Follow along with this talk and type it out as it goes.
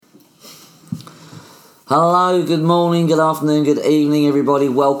Hello, good morning, good afternoon, good evening, everybody.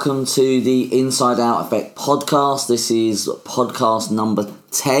 Welcome to the Inside Out Effect podcast. This is podcast number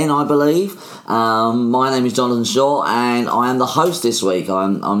 10, I believe. My name is Jonathan Shaw, and I am the host this week.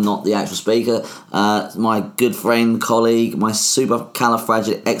 I'm not the actual speaker. My good friend, colleague, my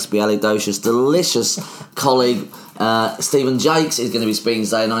supercalifragilisticexpialidocious, delicious colleague, Stephen Jakes, is going to be speaking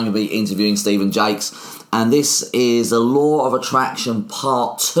today, and I'm going to be interviewing Stephen Jakes. And this is the Law of Attraction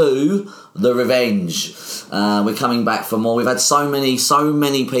Part 2, The Revenge. We're coming back for more. We've had so many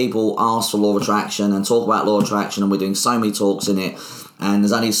people ask for Law of Attraction and talk about Law of Attraction, and we're doing so many talks in it. And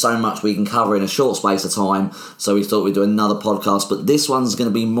there's only so much we can cover in a short space of time, so we thought we'd do another podcast. But this one's going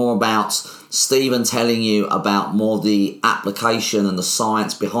to be more about Stephen telling you about more the application and the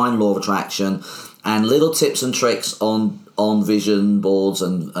science behind Law of Attraction, and little tips and tricks on vision boards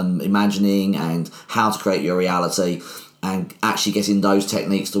and imagining and how to create your reality and actually getting those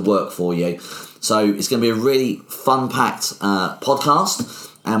techniques to work for you. So it's going to be a really fun-packed podcast,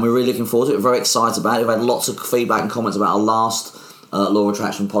 and we're really looking forward to it. We're very excited about it. We've had lots of feedback and comments about our last Law of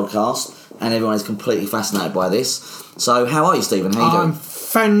Attraction podcast, and everyone is completely fascinated by this. So how are you, Stephen? How are you doing? I'm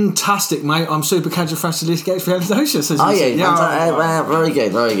fantastic, mate. I'm supercalifragilisticexpialidocious, as you said. Yeah, very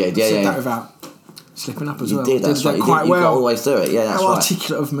good. Yeah, said that without slipping up as well. You did, that's right. You got all the way through it. Yeah, that's How right.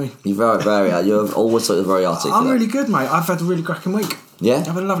 articulate of me. You're very. You've always thought you're very articulate. I'm really good, mate. I've had a really cracking week. Yeah? I've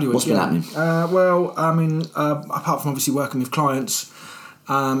had a lovely week. What's been happening? Apart from obviously working with clients,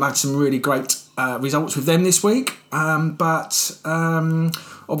 I had some really great results with them this week.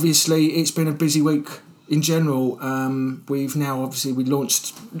 Obviously, it's been a busy week in general. We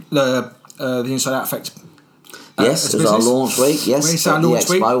launched the Inside Out Effect. Yes, it was our launch week. Yes, it's our launch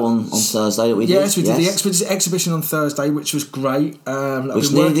week on Thursday. We did the exhibition on Thursday, which was great.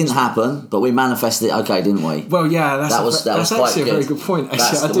 Which nearly didn't happen, but we manifested it. Okay, didn't we? Well, yeah, that was quite actually good. A very good point.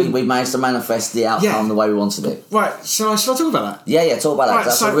 We managed to manifest the outcome the way we wanted it. Right. Shall I talk about that? Yeah. Talk about that. Right,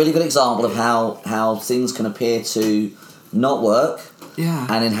 that's a really good example of how things can appear to not work. Yeah.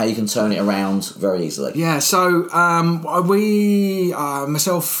 And then how you can turn it around very easily. Yeah. So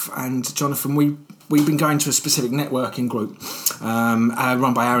myself and Jonathan, we've been going to a specific networking group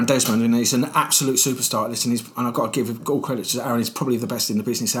run by Aaron Desmond, and he's an absolute superstar at this. And I've got to give all credit to Aaron. He's probably the best in the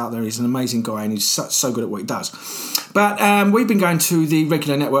business out there. He's an amazing guy, and he's so good at what he does. But we've been going to the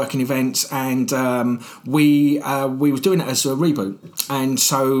regular networking events, and we were doing it as a reboot. And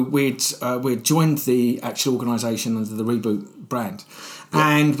so we'd joined the actual organisation under the Reboot brand.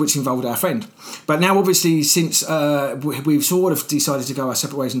 And which involved our friend. But now, obviously, since we've sort of decided to go our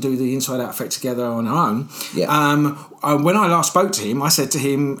separate ways and do the Inside Out Effect together on our own, when I last spoke to him, I said to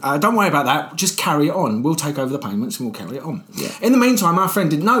him, don't worry about that, just carry it on. We'll take over the payments and we'll carry it on. Yeah. In the meantime, our friend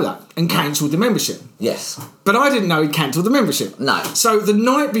didn't know that and cancelled the membership. Yes. But I didn't know he'd cancelled the membership. No. So the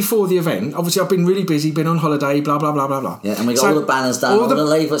night before the event, obviously I've been really busy, been on holiday, blah, blah, blah, blah, blah. Yeah, and we got all the banners done, all the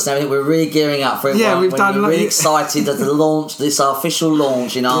leaflets and everything. We're really gearing up for it. Yeah, we're really excited to launch this official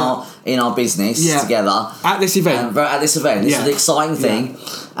launch in our business together. At this event. This is an exciting thing.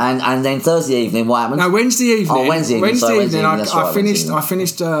 And then Thursday evening, what happened? No, Wednesday evening. Oh, Wednesday evening. I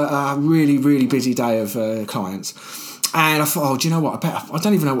finished a really, really busy day of clients. And I thought, do you know what? I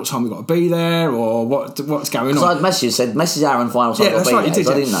don't even know what time we've got to be there or what's going on. So I'd message Aaron final time. Yeah, that's right, you did.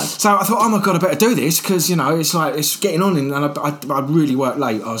 I didn't know. So I thought, oh my God, I better do this because, it's getting on. And I really worked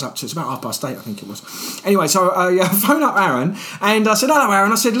late. I was up to, it's about 8:30, I think it was. Anyway, so I phoned up Aaron and I said, hello,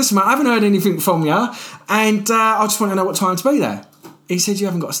 Aaron. I said, listen, mate, I haven't heard anything from you. And I just want to know what time to be there. He said, you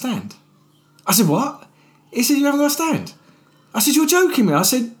haven't got a stand. I said, what? He said, you haven't got a stand. I said, you're joking me. I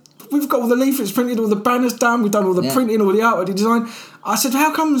said, we've got all the leaflets printed, all the banners done, we've done all the printing, all the artwork design. I said,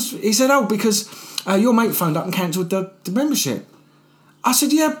 how comes? He said, because your mate phoned up and cancelled the membership. I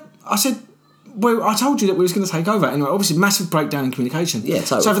said, yeah. I said, well, I told you that we was going to take over. Anyway, obviously, massive breakdown in communication. Yeah,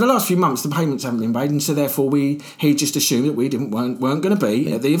 totally. So for the last few months, the payments haven't been made, and so therefore he just assumed that we weren't going to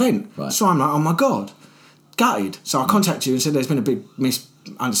be at the event. Right. So I'm like, oh my God, gutted. So I contacted you and said, there's been a big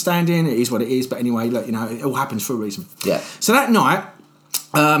misunderstanding. It is what it is. But anyway, look, it all happens for a reason. Yeah. So that night,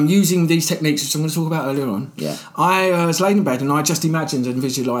 using these techniques, which I'm going to talk about earlier on, I was laying in bed and I just imagined and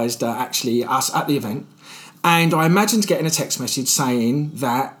visualised actually us at the event, and I imagined getting a text message saying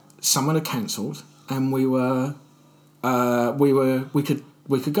that someone had cancelled and we could go.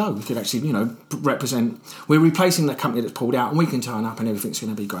 We could actually, represent. We're replacing that company that's pulled out, and we can turn up, and everything's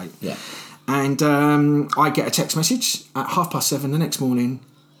going to be great. Yeah. And I get a text message at 7:30 the next morning,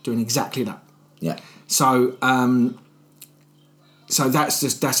 doing exactly that. Yeah. So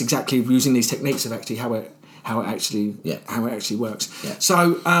that's exactly using these techniques of actually how it actually works. Yeah.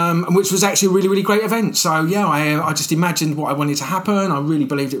 So which was actually a really, really great event. So I just imagined what I wanted to happen. I really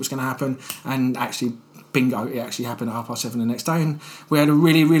believed it was going to happen, and actually bingo, it actually happened at 7:30 the next day, and we had a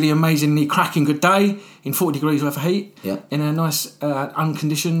really, really amazingly cracking good day in 40 degrees worth of heat in a nice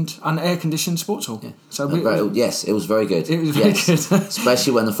unair-conditioned sports hall. Yeah. So yes, it was very good. It was very good.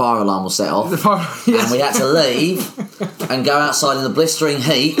 Especially when the fire alarm was set off. And we had to leave and go outside in the blistering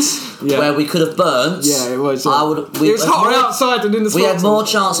heat where we could have burnt. Yeah, it was. It was hotter outside than in the sports hall. We had more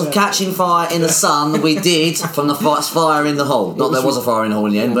chance of catching fire in the sun than we did from the fire in the hall. Not there was a fire in the hall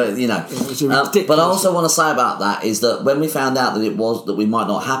in the end, but you know. But I also want to say about that is that when we found out that we might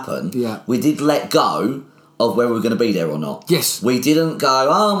not happen, we did let go of whether we were going to be there or not. Yes. We didn't go,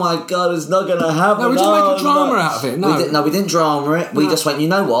 oh my God, it's not going to happen. No, we didn't make a drama out of it. We didn't drama it. We just went, you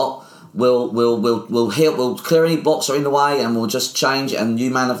know what? We'll clear any blocks that are in the way, and we'll just change it. And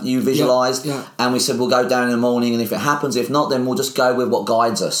you visualised, and we said we'll go down in the morning, and if it happens, if not, then we'll just go with what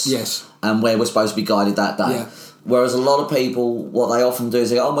guides us. Yes. And where we're supposed to be guided that day. Yeah. Whereas a lot of people, what they often do is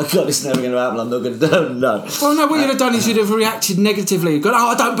they go, oh my God, it's never going to happen, I'm not going to do it. No. Well, no, what you'd have done is you'd have reacted negatively. You'd gone, oh,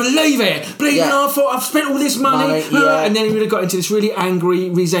 I don't believe it. I thought I've spent all this money. And then you would have got into this really angry,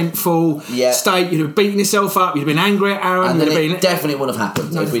 resentful state. You'd have beaten yourself up. You'd have been angry at Aaron. And then it definitely wouldn't have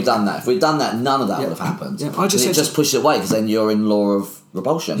happened if we'd done that. If we'd done that, none of that would have happened. Yeah. I just pushed it away, because then you're in law of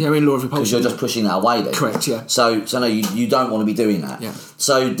repulsion. Yeah, in law of repulsion. Because you're just pushing that away then. Correct, yeah. So no, you don't want to be doing that. Yeah.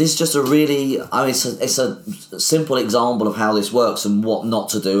 So this is just a really, it's a simple example of how this works and what not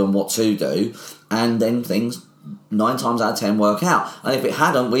to do and what to do, and then things 9 times out of 10 work out. And if it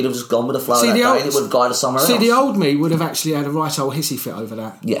hadn't, we'd have just gone with the flow that day, and it would have guided us somewhere else. See, the old me would have actually had a right old hissy fit over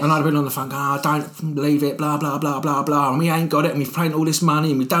that. Yeah. And I'd have been on the phone going, I don't believe it, blah, blah, blah, blah, blah, and we ain't got it, and we've spent all this money,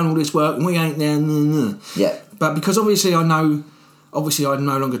 and we've done all this work, and we ain't there. Yeah. But because obviously I'm no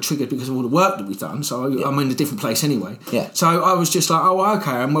longer triggered because of all the work that we've done, so I'm in a different place anyway. Yeah. So I was just like, oh,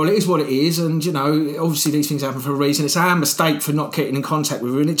 okay, and well, it is what it is, and you know, obviously these things happen for a reason. It's our mistake for not getting in contact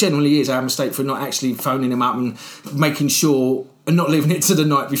with her, and it generally is our mistake for not actually phoning him up and making sure and not leaving it to the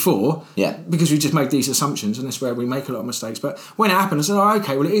night before. Yeah. Because we just made these assumptions, and that's where we make a lot of mistakes. But when it happened, I said, oh,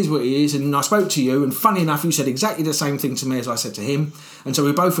 okay, well, it is what it is, and I spoke to you, and funny enough, you said exactly the same thing to me as I said to him, and so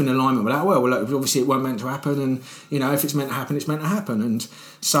we're both in alignment with that. Well, look, obviously it weren't meant to happen, and, you know, if it's meant to happen, it's meant to happen. And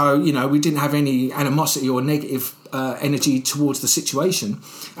so, you know, we didn't have any animosity or negative energy towards the situation,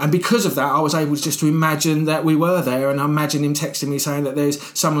 and because of that I was able just to imagine that we were there, and I imagine him texting me saying that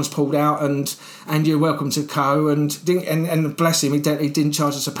someone's pulled out and you're welcome to go, and bless him, he didn't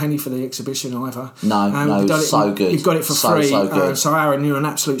charge us a penny for the exhibition either. So good. You've got it for free. So good. So Aaron, you're an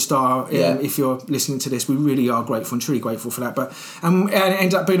absolute star. If you're listening to this, we really are grateful and truly grateful for that. But and it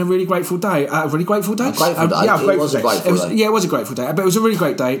ended up being a really grateful day. It was a grateful day. It was a grateful day, but it was a really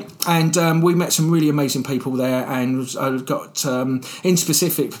great day, and we met some really amazing people there. And I got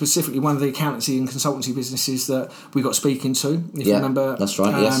specifically one of the accountancy and consultancy businesses that we got speaking to, if you remember. That's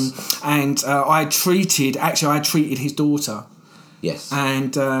right, yes. And I treated his daughter. Yes.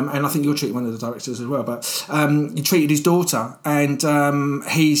 And I think you're treating one of the directors as well, but you treated his daughter, and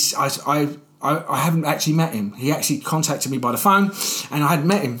I haven't actually met him. He actually contacted me by the phone, and I hadn't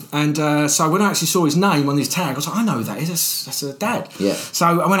met him. And so when I actually saw his name on his tag, I was like, I know who that is. That's a dad. Yeah. So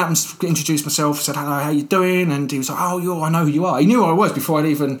I went up and introduced myself, said, hello, how you doing? And he was like, I know who you are. He knew who I was before I'd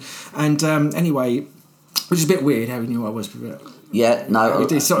even... And anyway, which is a bit weird how he knew who I was. Yeah, no.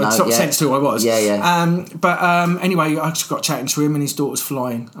 It sort of sense to who I was. Yeah. But anyway, I just got chatting to him, and his daughter's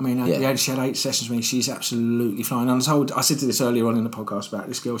flying. I mean, she had 8 sessions with me. She's absolutely flying. And I said to this earlier on in the podcast about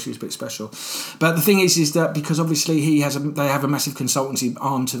this girl. She was a bit special. But the thing is that because obviously they have a massive consultancy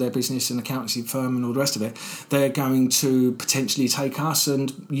arm to their business, and accountancy firm and all the rest of it, they're going to potentially take us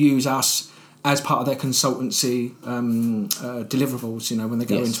and use us as part of their consultancy deliverables, you know, when they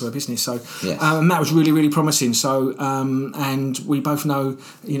go into a business. So and that was really, really promising. So and we both know,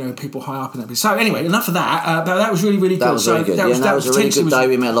 you know, people high up in that business. So anyway, enough of that. But that was really, really good. That was really good. That was a really good day.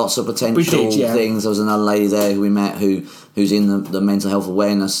 We met lots of potential things. There was another lady there who we met who's in the mental health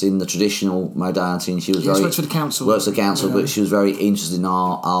awareness in the traditional modality, and she was works for the council. But she was very interested in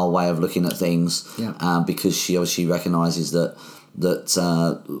our way of looking at things, because she obviously recognises that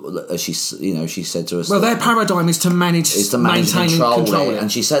she said to us, well, their paradigm is to manage, maintain, and control it. And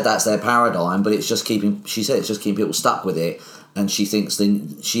she said that's their paradigm, but it's just keeping people stuck with it. And she thinks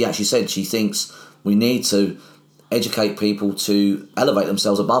she thinks we need to educate people to elevate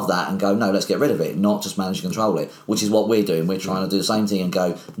themselves above that and go, no, let's get rid of it, not just manage and control it, which is what we're doing. We're trying to do the same thing and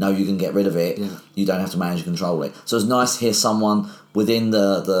go, no, you can get rid of it. You don't have to manage and control it. So it's nice to hear someone within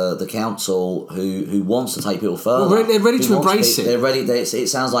the council who wants to take people further. Well, they're ready to embrace it. They're ready. It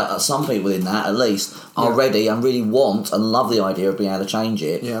sounds like some people in that, at least, are ready and really want and love the idea of being able to change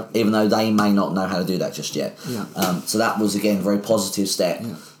it, even though they may not know how to do that just yet. So that was, again, a very positive step.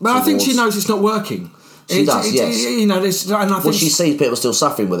 But I think she knows it's not working. She does, yes. You know, and I think she sees people still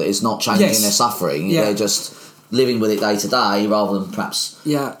suffering with it. It's not changing their suffering. Yeah. They're just living with it day to day rather than perhaps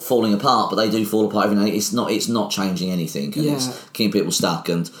falling apart. But they do fall apart every day. It's not changing anything. And it's keeping people stuck.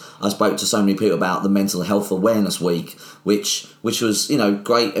 And I spoke to so many people about the Mental Health Awareness Week, which was, you know,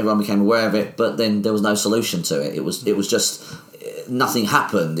 great. Everyone became aware of it, but then there was no solution to it. It was just nothing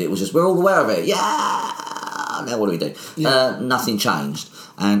happened. It was just, we're all aware of it. Yeah. Now what do we do? Nothing changed.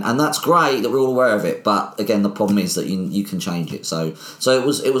 And that's great that we're all aware of it, but again, the problem is that you can change it. So it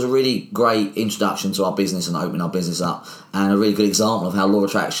was a really great introduction to our business and opening our business up, and a really good example of how law of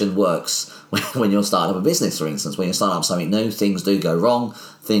attraction works when you're starting up a business. For instance, when you're starting up something new, things do go wrong,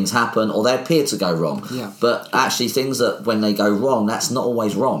 things happen, or they appear to go wrong. Yeah. But actually, things that when they go wrong, that's not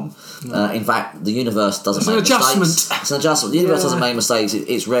always wrong. No. In fact, the universe doesn't make mistakes. It's an adjustment. The universe doesn't make mistakes.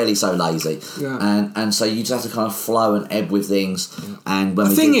 It's rarely so lazy. Yeah. And so you just have to kind of flow and ebb with things. Yeah. And when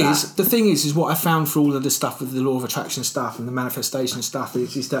the thing is what I found for all of the stuff with the law of attraction stuff and the manifestation stuff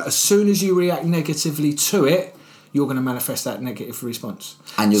is that as soon as you react negatively to it, you're going to manifest that negative response.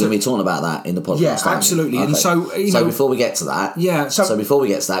 And you're going to be talking about that in the podcast. Yeah, absolutely. Okay. And so, before we get to that,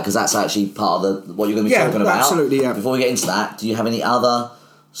 because that's actually part of what you're going to be talking about. Absolutely, yeah. Before we get into that, do you have any other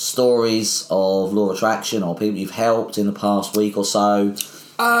stories of law of attraction or people you've helped in the past week or so?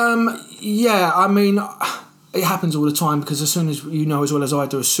 Yeah, I mean, it happens all the time, because as soon as, you know as well as I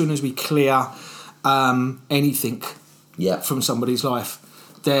do, as soon as we clear anything from somebody's life,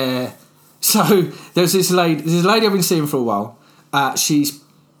 so there's this lady I've been seeing for a while. She's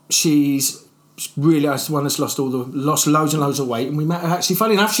really one that's lost loads and loads of weight, and we met her actually.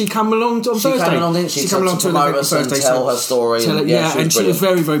 Funny enough, she came along on Thursday. She came along, didn't she? She came along to promote us and tell her story. She was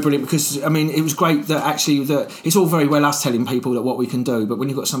very, very brilliant, because I mean, it was great that actually it's all very well us telling people that what we can do, but when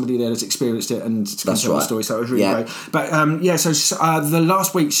you've got somebody there that's experienced it and can tell the story, so it was really great. But so the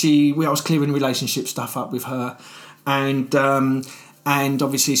last week I was clearing relationship stuff up with her, and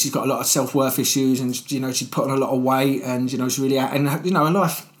obviously she's got a lot of self-worth issues, and you know, she'd put on a lot of weight, and you know, she's really and you know, her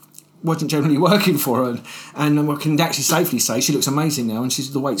life wasn't generally working for her, and I can actually safely say she looks amazing now, and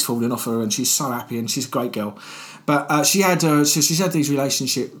the weight's falling off her, and she's so happy, and she's a great girl. But she's had these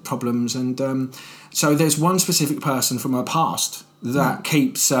relationship problems, and so there's one specific person from her past that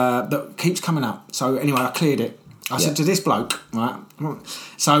keeps coming up. So anyway, I cleared it. I said to this bloke, right?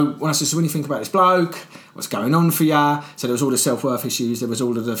 So when you think about this bloke, what's going on for ya? So there was all the self-worth issues. There was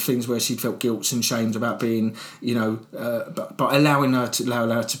all of the things where she felt guilt and shamed about being, you know, but allowing her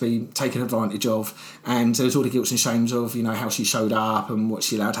to be taken advantage of. And there was all the guilt and shames of, you know, how she showed up and what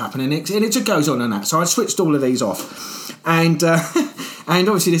she allowed happen. And it just goes on and that. So I switched all of these off. And and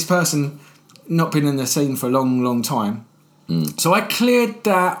obviously this person not been in the scene for a long, long time. So I cleared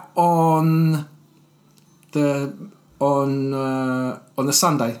that on the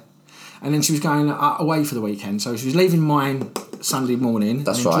Sunday, and then she was going away for the weekend, so she was leaving mine Sunday morning.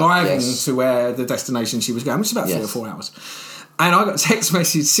 That's right. Driving to where the destination she was going, which is about 3 or 4 hours, and I got a text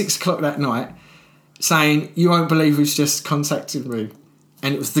message 6 o'clock that night saying, "You won't believe who's just contacted me,"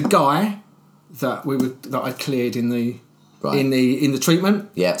 and it was the guy that I'd cleared in the treatment.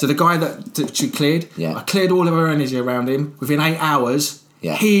 Yeah. So the guy that she cleared, I cleared all of her energy around him within 8 hours.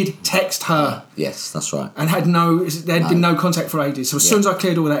 Yeah. He'd text her. Yes, that's right. And there'd been no contact for ages. So as soon as I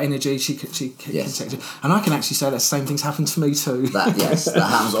cleared all that energy, she contacted. And I can actually say that the same thing's happened to me too. That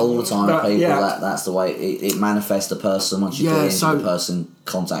happens all the time with people. Yeah. That's the way it manifests a person. Once you get into the person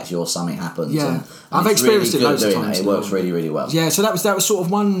contacts you or something happens. Yeah. And I've experienced it loads of times. It works really, really well. Yeah, so that was sort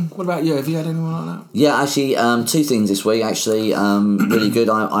of one. What about you? Have you had anyone like that? Yeah, actually, 2 things this week. Actually, really good.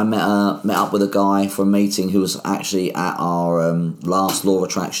 I met up with a guy for a meeting who was actually at our last Law of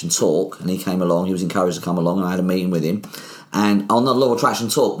Attraction talk, and he came along. He was encouraged to come along, and I had a meeting with him. And on the Law of Attraction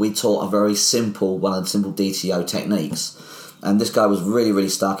talk, we taught one of the simple DTO techniques. And this guy was really, really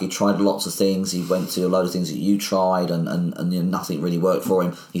stuck. He tried lots of things. He went to a load of things that you tried, and you know, nothing really worked for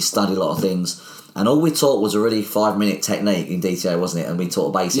him. He studied a lot of things. And all we taught was a really 5-minute technique in DTO, wasn't it? And we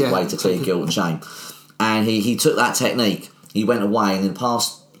taught a basic way to clear guilt and shame. And he took that technique. He went away, and in the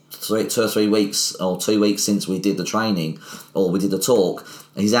past 2 or 3 weeks, or 2 weeks since we did the training, or we did the talk,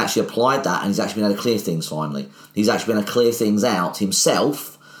 he's actually applied that, and he's actually been able to clear things finally. He's actually been able to clear things out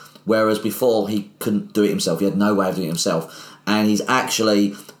himself, whereas before he couldn't do it himself. He had no way of doing it himself. And he's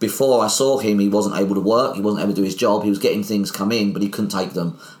actually, before I saw him, he wasn't able to work, he wasn't able to do his job, he was getting things come in, but he couldn't take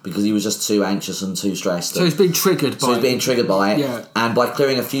them because he was just too anxious and too stressed. So he's been triggered by it. Yeah. And by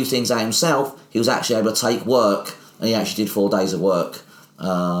clearing a few things out himself, he was actually able to take work, and he actually did 4 days of work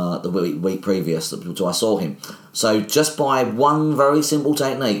the week previous to I saw him. So just by one very simple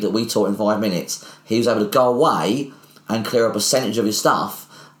technique that we taught in 5 minutes, he was able to go away and clear a percentage of his stuff,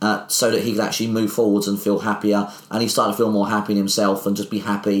 so that he could actually move forwards and feel happier. And he started to feel more happy in himself and just be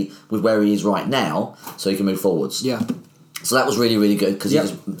happy with where he is right now, so he can move forwards. Yeah. So that was really, really good because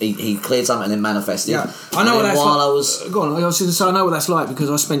Yep. he cleared something and then manifested. Yeah, I know what that's while like. I was Go on. I was going to say I know what that's like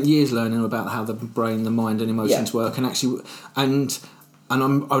because I spent years learning about how the brain, the mind, and emotions work, and actually, and I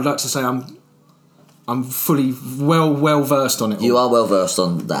would like to say I'm fully well versed on it all. You are well versed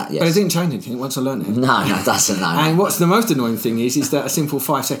on that, yes. But it didn't change anything once I learned it. No, it doesn't. No. And what's the most annoying thing is that a simple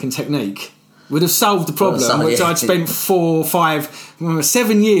 5-second technique would have solved the problem, which I'd spent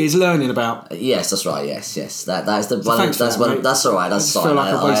 7 years learning about. Yes, that's right. Yes. That is the. Thanks for that, that's all right. That's I fine. feel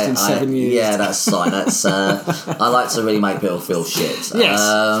like I wasted 7 years. Yeah, that's fine. That's. I like to really make people feel shit. Yes.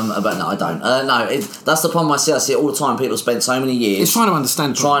 But no, I don't. No, that's the problem. I see it all the time. People spend so many years It's trying to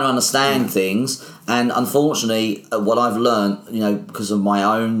understand things, and unfortunately, what I've learned, because of my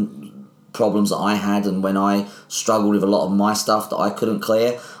own problems that I had, and when I struggled with a lot of my stuff that I couldn't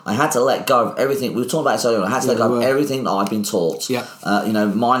clear, I had to let go of everything. We were talking about this earlier. I had to let go of everything that I'd been taught. Yeah.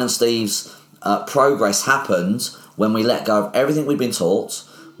 Mine and Steve's progress happened when we let go of everything we'd been taught.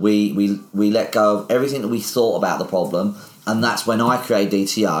 We let go of everything that we thought about the problem, and that's when I created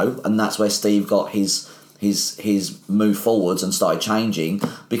DTO, and that's where Steve got his move forwards and started changing,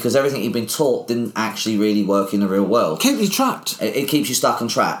 because everything he'd been taught didn't actually really work in the real world. Keep you trapped. It keeps you stuck and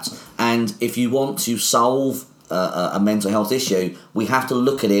trapped. And if you want to solve a mental health issue, we have to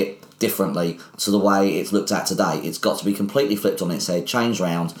look at it differently to the way it's looked at today. It's got to be completely flipped on its head, changed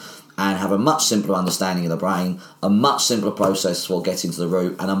round, and have a much simpler understanding of the brain, a much simpler process for getting to the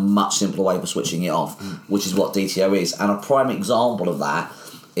root, and a much simpler way for switching it off, which is what DTO is. And a prime example of that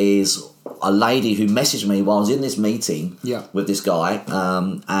is a lady who messaged me while I was in this meeting with this guy,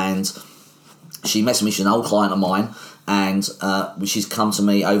 and she messaged me. She's an old client of mine, and she's come to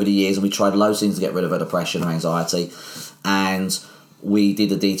me over the years, and we tried loads of things to get rid of her depression, her anxiety, and we did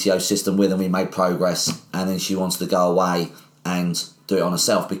the DTO system with her, and we made progress, and then she wants to go away and do it on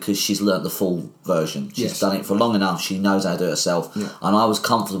herself because she's learnt the full version. She's done it for long enough. She knows how to do it herself, and I was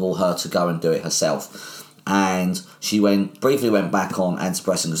comfortable her to go and do it herself. And she briefly went back on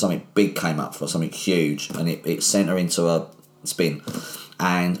antidepressant because something big came up for her, something huge, and it sent her into a spin.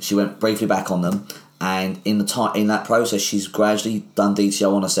 And she went briefly back on them, and in that process, she's gradually done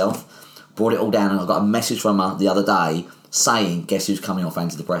DTO on herself, brought it all down, and I got a message from her the other day saying, "Guess who's coming off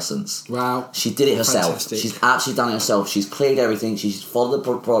antidepressants?" Wow! She did it herself. Fantastic. She's actually done it herself. She's cleared everything. She's followed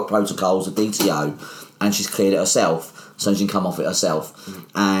the protocols of DTO, and she's cleared it herself, so she can come off it herself.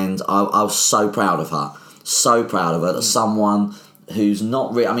 And I was so proud of her. So proud of her that someone who's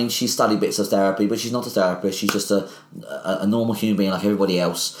not really... I mean, she studied bits of therapy, but she's not a therapist. She's just a normal human being like everybody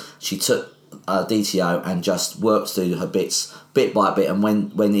else. She took DTO and just worked through her bits, bit by bit. And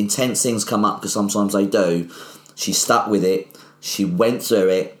when intense things come up, because sometimes they do, she stuck with it. She went through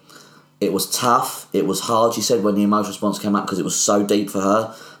it. It was tough. It was hard, she said, when the emotional response came up because it was so deep for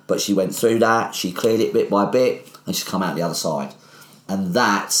her. But she went through that. She cleared it bit by bit, and she's come out the other side. And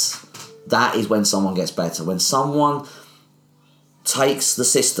that is when someone gets better. When someone takes the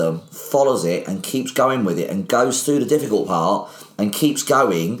system, follows it, and keeps going with it, and goes through the difficult part, and keeps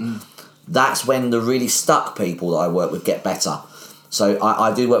going, that's when the really stuck people that I work with get better. So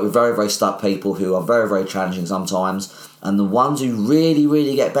I do work with very, very stuck people who are very, very challenging sometimes, and the ones who really,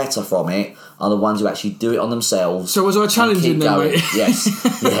 really get better from it are the ones who actually do it on themselves. So was I challenging them, mate? Yes.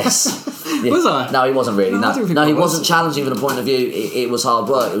 Yeah. Was I? No, he wasn't really. No, I didn't think he I was. wasn't challenging from the point of view it was hard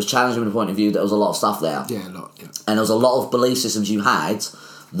work. It was challenging from the point of view that there was a lot of stuff there. Yeah, a lot. Yeah. And there was a lot of belief systems you had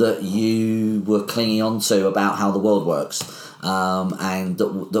that you were clinging on to about how the world works, and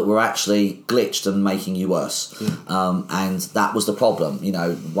that were actually glitched and making you worse. Yeah. And that was the problem,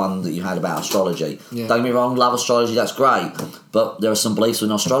 one that you had about astrology. Yeah. Don't get me wrong, love astrology, that's great, but there are some beliefs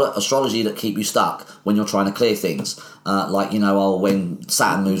in astrology that keep you stuck when you're trying to clear things. When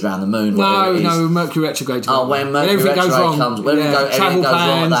Saturn moves around the moon. No, Mercury retrograde. When Mercury retrograde comes, everything goes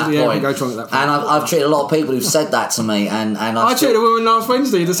wrong at that point. Goes wrong at that point. And I've treated a lot of people who've said that to me, and I treated a woman last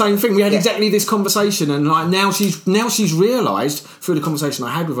Wednesday the same thing. We had exactly this conversation, and now she's realised through the conversation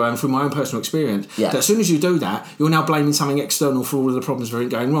I had with her and through my own personal experience that as soon as you do that, you're now blaming something external for all of the problems that are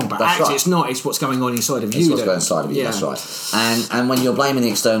going wrong. But it's not. It's what's going on inside of you. It's what's going inside of you. Yeah. That's right. And when you're blaming the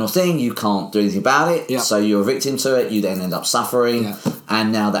external thing, you can't do anything about it. Yeah. So you're a victim to it. You then end up suffering,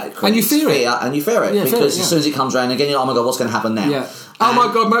 and now that creates you fear it, and you fear it because as soon as it comes around again, you're like, oh my god, what's going to happen now? Yeah. Oh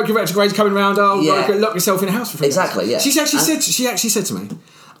my god, Mercury retrograde's coming around. Lock yourself in a house for 3 days. Exactly. Yeah. She actually said to me,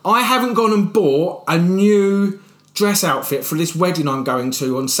 I haven't gone and bought a new dress outfit for this wedding I'm going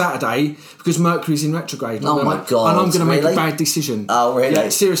to on Saturday because Mercury's in retrograde. Oh my god! And I'm going to make a bad decision. Oh really? Yeah,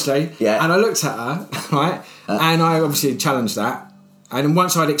 seriously. Yeah. And I looked at her, right, and I obviously challenged that. And then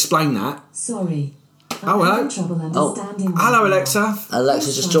once I'd explained that... Sorry. Oh, hello. Hello, Alexa.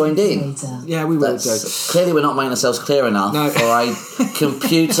 Alexa just joined in. Yeah, we will do. Clearly, we're not making ourselves clear enough for a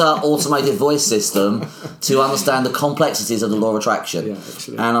computer automated voice system to understand the complexities of the law of attraction. Yeah,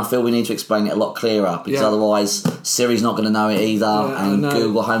 absolutely. And I feel we need to explain it a lot clearer, because otherwise Siri's not going to know it either, and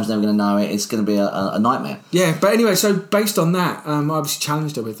Google Home's never going to know it. It's going to be a nightmare. Yeah, but anyway, so based on that, I obviously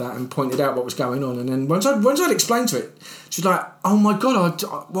challenged her with that and pointed out what was going on. And then once I'd explained to it, she was like, "Oh my God,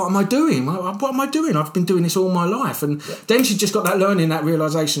 what am I doing? What am I doing? I've been doing this all my life." And then she just got that learning, that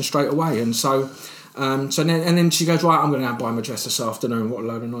realisation straight away. And so then she goes, "Right, I'm going to go and buy my dress this afternoon." What a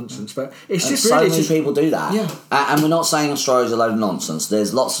load of nonsense! But it's just so really many people do that. Yeah. And we're not saying astrology is a load of nonsense.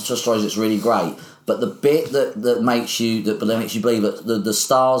 There's lots of astrology that's really great. But the bit that makes you believe that the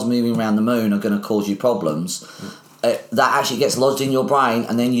stars moving around the moon are going to cause you problems, that actually gets lodged in your brain,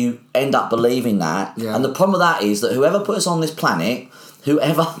 and then you end up believing that. Yeah. And the problem with that is that whoever put us on this planet,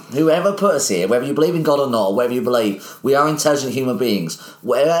 whoever put us here, whether you believe in God or not, or whether you believe we are intelligent human beings,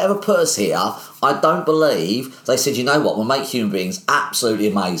 whoever put us here, I don't believe they said, you know what, we'll make human beings absolutely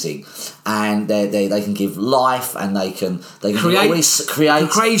amazing, and they can give life, and they can create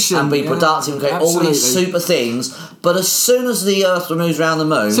creation, and be productive and create all these super things. But as soon as the Earth moves around the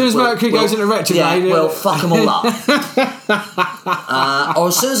moon, as soon as Mercury goes into retrograde, we'll fuck them all up. Or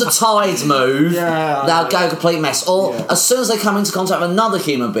as soon as the tides move, they'll go complete mess. Or as soon as they come into contact with another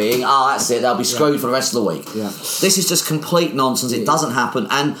human being, that's it, they'll be screwed for the rest of the week. Yeah. This is just complete nonsense. It doesn't happen,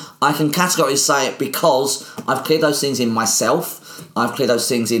 and I can categorically say it because I've cleared those things in myself, I've cleared those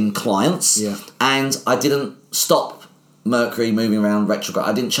things in clients, and I didn't stop Mercury moving around retrograde.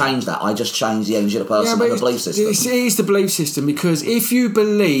 I didn't change that. I just changed the energy of the person and the belief system. It is the belief system, because if you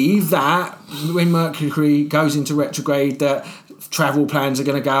believe that when Mercury goes into retrograde that travel plans are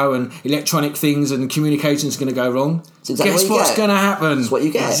going to go and electronic things and communications are going to go wrong, guess what's going to happen? That's what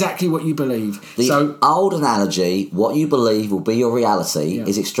you get. Exactly what you believe. The old analogy, what you believe will be your reality,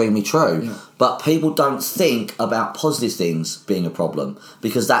 is extremely true. Yeah. But people don't think about positive things being a problem,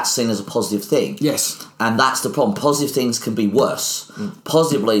 because that's seen as a positive thing. Yes. And that's the problem. Positive things can be worse.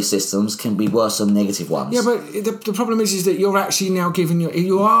 Positive belief systems can be worse than negative ones. Yeah, but the problem is that you're actually now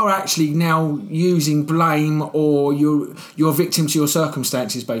you are actually now using blame, or you're a victim to your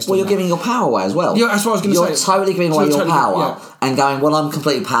circumstances based on that. Well, you're giving your power away as well. Yeah, that's what I was going to say. You're totally giving away your power and going, well, I'm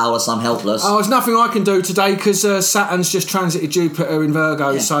completely powerless, I'm helpless. Oh, there's nothing I can do today because Saturn's just transited Jupiter in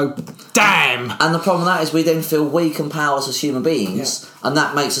Virgo, so damn. And the problem with that is we then feel weak and powerless as human beings, and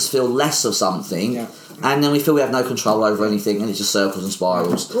that makes us feel less of something. Yeah. And then we feel we have no control over anything, and it just circles and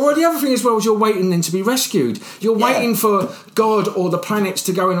spirals. Well, the other thing as well is you're waiting then to be rescued. You're waiting for God or the planets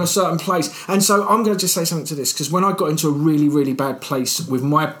to go in a certain place. And so I'm going to just say something to this, because when I got into a really, really bad place with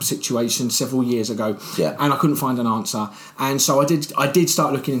my situation several years ago, and I couldn't find an answer, and so I did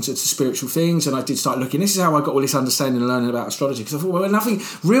start looking into spiritual things, and I did start looking. This is how I got all this understanding and learning about astrology, because I thought, well, nothing,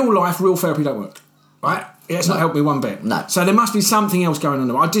 real life, real therapy don't work. Right? It's not helped me one bit. No. So there must be something else going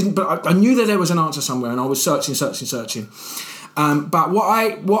on. I didn't, but I knew that there was an answer somewhere, and I was searching. But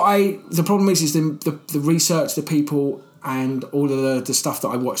the problem is the research, the people, and all of the stuff that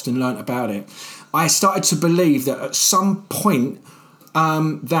I watched and learnt about it. I started to believe that at some point,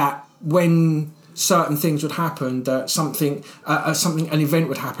 that when certain things would happen, that an event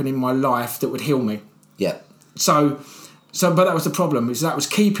would happen in my life that would heal me. Yeah. So, but that was the problem, is that was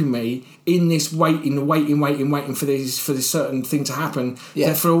keeping me in this waiting for this certain thing to happen.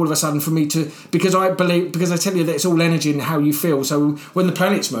 Yeah. For all of a sudden, for me to, because I tell you that it's all energy and how you feel. So when the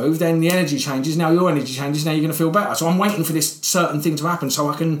planets move, then the energy changes. Now your energy changes. Now you're going to feel better. So I'm waiting for this certain thing to happen so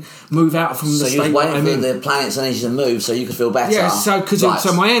I can move out from the state. So you're waiting for the planet's energy to move so you can feel better. Yeah.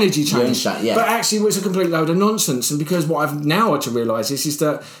 So my energy changed. Yeah. But actually, it was a complete load of nonsense. And because what I've now had to realise is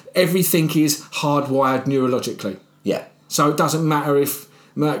that everything is hardwired neurologically. Yeah. So it doesn't matter if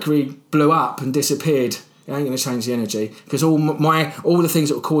Mercury blew up and disappeared. It ain't going to change the energy, because all the things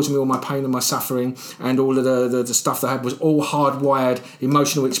that were causing me all my pain and my suffering and all of the stuff that I had was all hardwired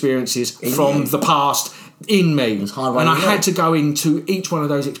emotional experiences from the past in me. And I had to go into each one of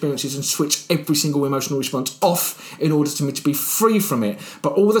those experiences and switch every single emotional response off in order for me to be free from it.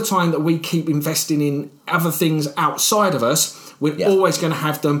 But all the time that we keep investing in other things outside of us, we're always going to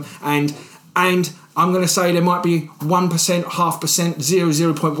have them. And I'm going to say there might be 1%, 0.5%,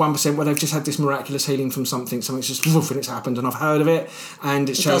 0.1% where they've just had this miraculous healing from something's just woof, and it's happened, and I've heard of it, and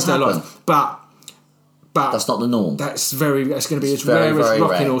it's changed their life. But that's not the norm. That's going to be as rare as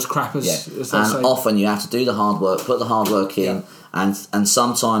rocking horse crap as they say. And often you have to do the hard work, put the hard work in. And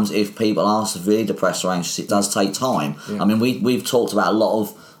sometimes if people are severely depressed or anxious, it does take time. I mean, we've talked about a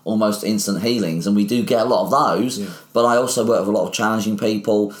lot almost instant healings, and we do get a lot of those. Yeah. But I also work with a lot of challenging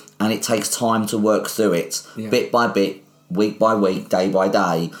people, and it takes time to work through it, bit by bit, week by week, day by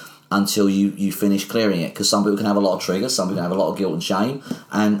day, until you finish clearing it. Because some people can have a lot of triggers, some people can have a lot of guilt and shame,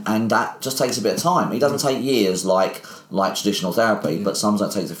 and that just takes a bit of time. It doesn't take years like traditional therapy, but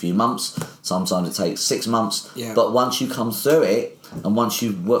sometimes it takes a few months, sometimes it takes 6 months. Yeah. But once you come through it, and once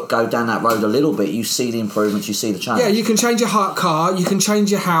you go down that road a little bit, you see the improvements, you see the change. Yeah, you can change your car, you can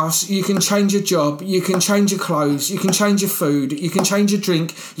change your house, you can change your job, you can change your clothes, you can change your food, you can change your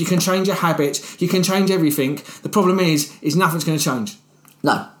drink, you can change your habits, you can change everything. The problem is nothing's going to change.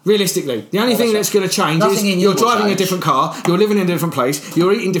 No. Realistically, the only thing that's going to change is you're driving a different car, you're living in a different place,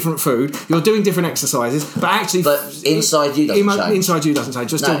 you're eating different food, you're doing different exercises, but inside you doesn't change. Inside you doesn't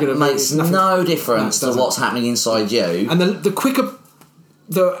change. You're still going to makes no difference to what's happening inside you. And the quicker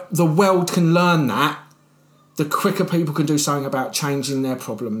the world can learn that, the quicker people can do something about changing their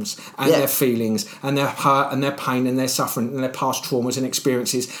problems and their feelings and their hurt and their pain and their suffering and their past traumas and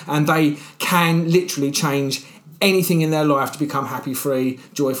experiences, and they can literally change anything in their life to become happy, free,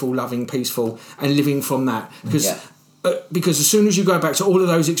 joyful, loving, peaceful, and living from that. Because as soon as you go back to all of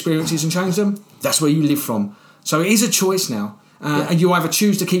those experiences and change them, that's where you live from. So it is a choice now. And you either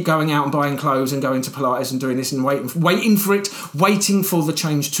choose to keep going out and buying clothes and going to Pilates and doing this and waiting for the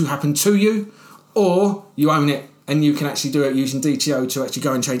change to happen to you, or you own it and you can actually do it using DTO to actually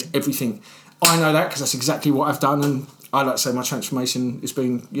go and change everything. I know that because that's exactly what I've done, and I like to say my transformation has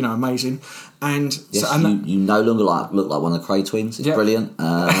been, amazing. And you no longer look like one of the Cray twins. It's brilliant.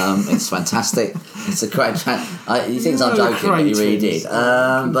 It's fantastic. It's a great. You think I'm joking, but you really did. So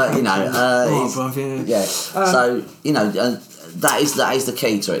that is the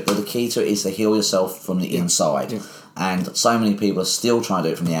key to it. But the key to it is to heal yourself from the inside. Yeah. And so many people are still trying to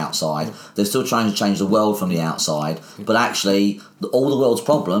do it from the outside. Yeah. They're still trying to change the world from the outside. Yeah. But actually, all the world's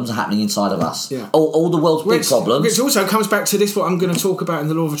problems are happening inside of us. Yeah. All the world's big problems. Which also comes back to this, what I'm going to talk about in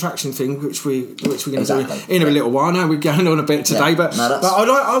the law of attraction thing, which we're going to do in a little while. Now we're going on a bit today, but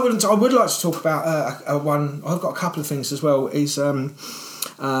I would like to talk about one. I've got a couple of things as well. Is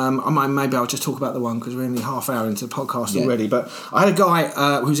maybe I'll just talk about the one because we're only half hour into the podcast already. But I had a guy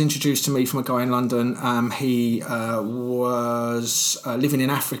who was introduced to me from a guy in London. He was living in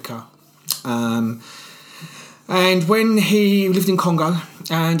Africa. And when he lived in Congo,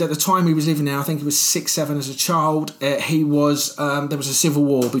 and at the time he was living there, I think he was 6-7 as a child, there was a civil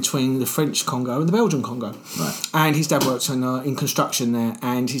war between the French Congo and the Belgian Congo. Right. And his dad worked in construction there,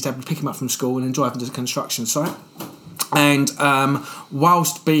 and his dad would pick him up from school and then drive him to the construction site. And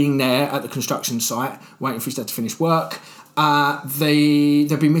whilst being there at the construction site, waiting for his dad to finish work,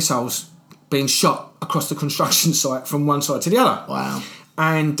 there'd be missiles being shot across the construction site from one side to the other. Wow.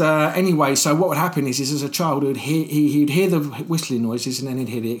 And anyway, so what would happen is as a child, he'd hear the whistling noises and then he'd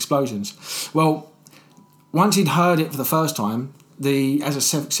hear the explosions. Well, once he'd heard it for the first time, as a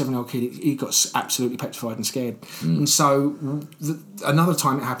 7-year-old kid, he got absolutely petrified and scared. And so another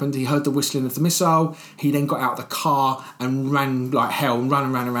time it happened, he heard the whistling of the missile. He then got out of the car and ran like hell, and ran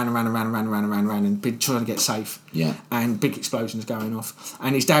and been trying to get safe. Yeah. And big explosions going off.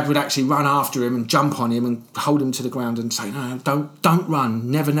 And his dad would actually run after him and jump on him and hold him to the ground and say, "No, don't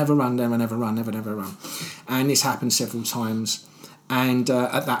run. Never run. Never run." And this happened several times. And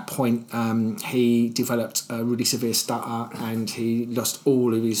at that point, he developed a really severe stutter, and he lost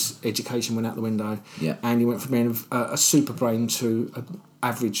all of his education, went out the window. Yeah. And he went from being a super brain to an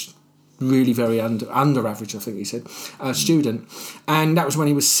average, really very under average, I think he said, student. And that was when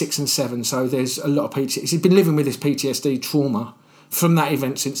he was 6 and 7. So there's a lot of PTSD. He's been living with this PTSD trauma from that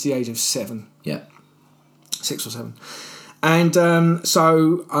event since the age of 7. Yeah. 6 or 7. And I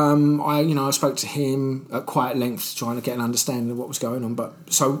spoke to him at quite length, trying to get an understanding of what was going on. But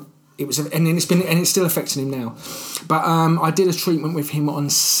so it was, and it's still affecting him now. But I did a treatment with him on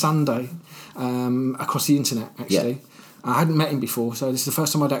Sunday across the internet. Actually, I hadn't met him before, so this is the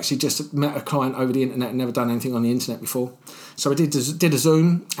first time I'd actually just met a client over the internet and never done anything on the internet before. So I did a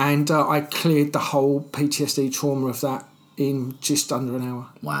Zoom, and I cleared the whole PTSD trauma of that in just under an hour.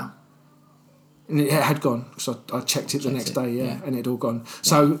 Wow. And it had gone, so I checked it the next day, and it had all gone.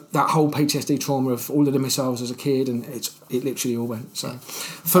 So that whole PTSD trauma of all of the missiles as a kid, and it literally all went. So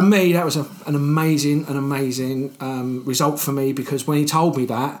for me, that was an amazing result for me, because when he told me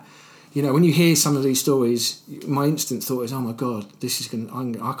that, when you hear some of these stories, my instant thought is, oh my God, I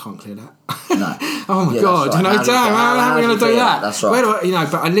can't clear that. No. Oh my God, right. How am I going to do that? That's right. Where do I,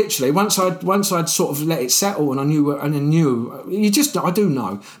 but I literally, once I'd sort of let it settle, and I knew, I do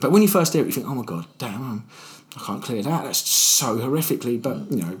know. But when you first hear it, you think, oh my God, damn, I can't clear that. That's so horrifically.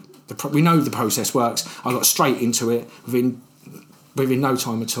 But we know the process works. I got straight into it within within no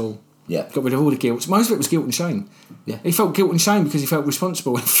time at all. Yeah. Got rid of all the guilt. Most of it was guilt and shame. Yeah. He felt guilt and shame because he felt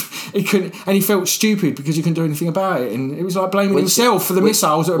responsible. He couldn't, and he felt stupid because he couldn't do anything about it. And it was like blaming himself for the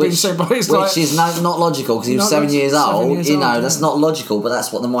missiles that were being sent by his Which is not logical because he was 7 years old. That's not logical, but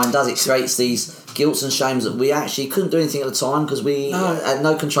that's what the mind does. It creates these guilts and shames that we actually couldn't do anything at the time because we had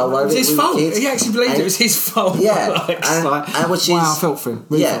no control over it. It was his fault. He actually believed it was his fault. Yeah. I felt for him.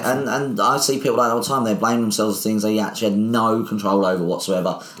 Really and I see people like that all the time. They blame themselves for things they actually had no control over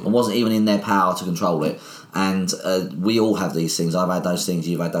whatsoever and wasn't even in their power to control it. And we all have these things. I've had those things.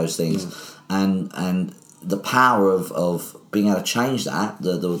 You've had those things. And the power of being able to change that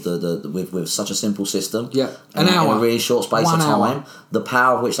with such a simple system, an hour, in a really short space of time, the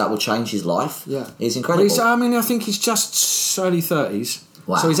power of which that will change his life, is incredible. Well, I think he's just early 30s.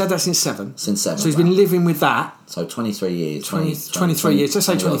 Wow. So he's had that since 7. So he's been living with that. So 23 years. 23 years. Let's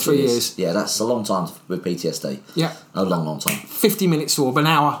say 23 years. Yeah, that's a long time with PTSD. Yeah. A long time. 50 minutes or an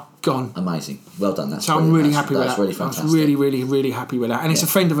hour gone. Amazing. Well done. So I'm really happy with that. That's really fantastic. I'm really happy with that. And it's a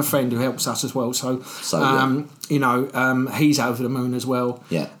friend of a friend who helps us as well. So he's over the moon as well.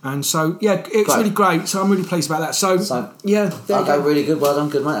 Yeah. And so, it's really great. So I'm really pleased about that. So really good. Well done.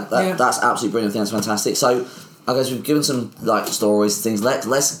 Good, mate. That's absolutely brilliant. I think that's fantastic. So, I guess we've given some stories, things.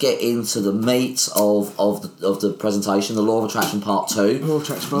 Let's get into the meat of the presentation, the Law of Attraction Part 2. Law of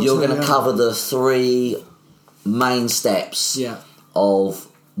Attraction Part 2. You're going to cover the 3 main steps of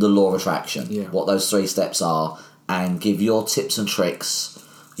the Law of Attraction. Yeah. What those 3 steps are, and give your tips and tricks,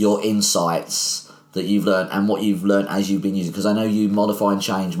 your insights that you've learned and what you've learned as you've been using. Because I know you modify and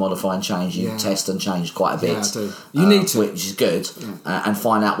change. You test and change quite a bit. Yeah, I do. You need to. Which is good. Yeah. And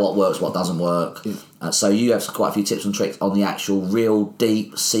find out what works, what doesn't work. Yeah. So you have quite a few tips and tricks on the actual real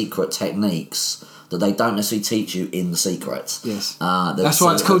deep secret techniques that they don't necessarily teach you in The Secret. Yes. That's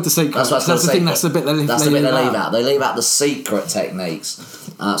why it's called The Secret. That's the thing. That's the bit they leave out. They leave out the secret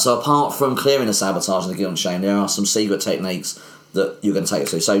techniques. So apart from clearing the sabotage and the guilt and shame, there are some secret techniques that you're going to take us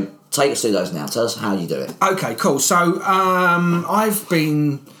through. So take us through those now. Tell us how you do it. Okay, cool. So I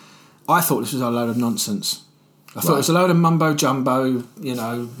thought this was a load of nonsense. I thought it was a load of mumbo jumbo,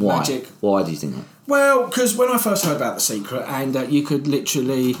 magic. Why do you think that? Well, because when I first heard about The Secret, and you could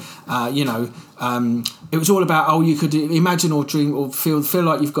literally, it was all about, you could imagine or dream or feel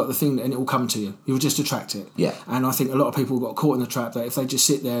like you've got the thing and it will come to you. You will just attract it. Yeah. And I think a lot of people got caught in the trap that if they just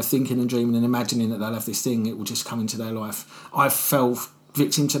sit there thinking and dreaming and imagining that they'll have this thing, it will just come into their life. I fell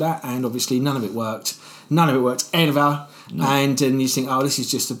victim to that, and obviously none of it worked. None of it worked ever. No. And then you think, this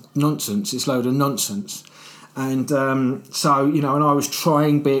is just a nonsense. It's a load of nonsense. And and I was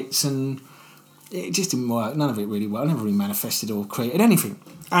trying bits and it just didn't work. None of it really worked. I never really manifested or created anything.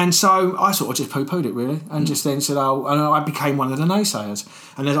 And so I sort of just poo-pooed it, really, and just then said, and I became one of the naysayers.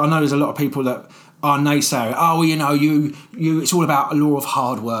 And I know there's a lot of people that are naysayers. It's all about a law of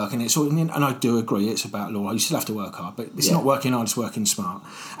hard work, and and I do agree, it's about law. You still have to work hard, but it's not working hard, it's working smart.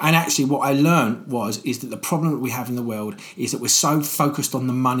 And actually what I learned is that the problem that we have in the world is that we're so focused on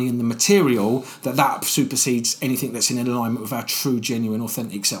the money and the material that supersedes anything that's in alignment with our true, genuine,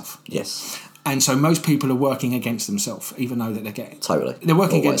 authentic self. Yes. And so most people are working against themselves, even though that they're getting... Totally. They're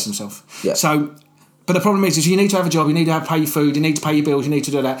working against themselves. Yeah. So, but the problem is you need to have a job, you need to pay your food, you need to pay your bills, you need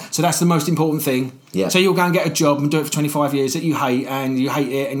to do that. So that's the most important thing. Yeah. So you'll go and get a job and do it for 25 years that you hate, and you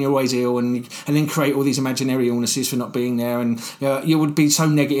hate it, and you're always ill, and then create all these imaginary illnesses for not being there, and you would be so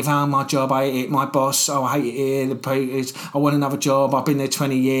negative. My job, I hate it. My boss, I hate it here. The pay is, I want another job. I've been there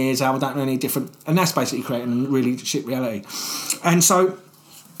 20 years. I don't know any different, and that's basically creating a really shit reality. And so.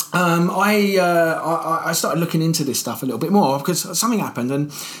 I started looking into this stuff a little bit more because something happened, and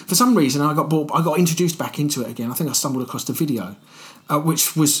for some reason I got introduced back into it again. I think I stumbled across the video,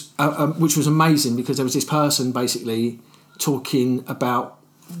 which was amazing because there was this person basically talking about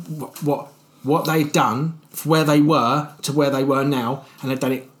what they'd done, where they were to where they were now, and they'd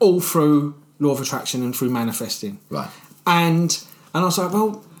done it all through law of attraction and through manifesting. Right. And I was like,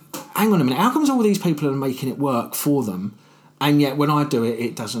 well, hang on a minute. How comes all these people are making it work for them? And yet, when I do it,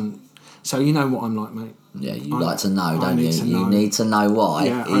 it doesn't. So you know what I'm like, mate. Yeah, you like to know, don't you? You need to know why.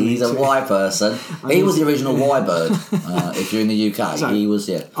 Yeah, he's a why person. He was the original why bird. If you're in the UK, so, he was.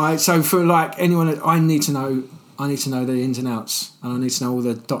 Yeah. So for anyone, I need to know. I need to know the ins and outs, and I need to know all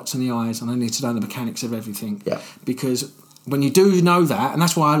the dots and the I's, and I need to know the mechanics of everything. Yeah. Because when you do know that, and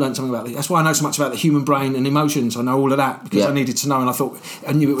that's why I learned something about it. That's why I know so much about the human brain and emotions. I know all of that because I needed to know, and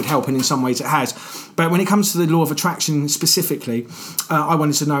I knew it would help, and in some ways it has. But when it comes to the law of attraction specifically, I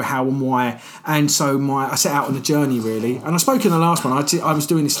wanted to know how and why, and so I set out on the journey really. And I spoke in the last one. I was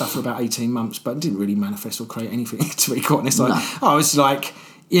doing this stuff for about 18 months, but didn't really manifest or create anything. To be quite honest, I was like.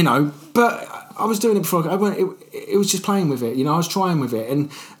 you know, but I was doing it before. It was just playing with it. You know, I was trying with it,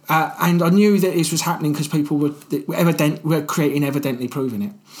 and I knew that this was happening because people were creating evidently proving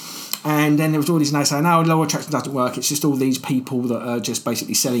it. And then there was all these nays saying, no, law of attraction doesn't work. It's just all these people that are just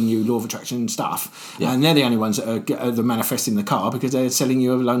basically selling you law of attraction stuff. Yeah. And they're the only ones that are manifesting the car because they're selling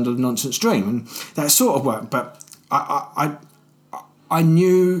you a load of nonsense dream. And that sort of worked. But I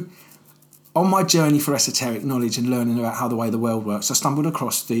knew on my journey for esoteric knowledge and learning about how the way the world works, I stumbled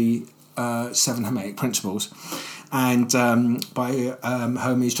across the 7 Hermetic Principles and by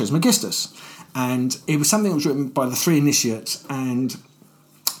Hermes Trismegistus. And it was something that was written by the 3 initiates, and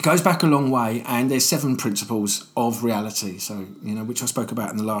goes back a long way, and there's 7 principles of reality. So, you know, which I spoke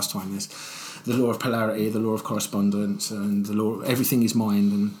about in the last time. There's the law of polarity, the law of correspondence, and the law of everything is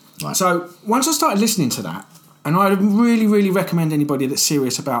mind. And right. So once I started listening to that, and I really, really recommend anybody that's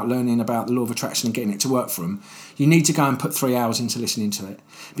serious about learning about the law of attraction and getting it to work for them, you need to go and put 3 hours into listening to it,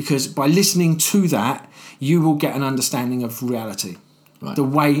 because by listening to that, you will get an understanding of reality, right. The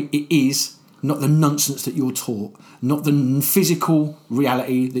way it is. Not the nonsense that you're taught, not the physical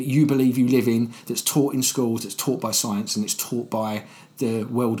reality that you believe you live in, that's taught in schools, that's taught by science, and it's taught by the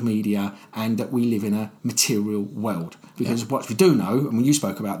world media, and that we live in a material world. Because what we do know, and when you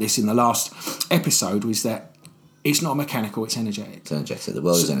spoke about this in the last episode, was that it's not mechanical, it's energetic. It's energetic. The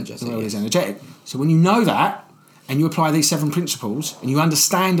world is energetic. The world is energetic. So when you know that, and you apply these 7 principles, and you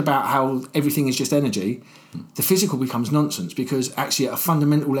understand about how everything is just energy, the physical becomes nonsense, because actually at a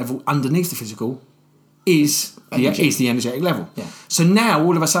fundamental level underneath the physical is the energetic level. Yeah. So now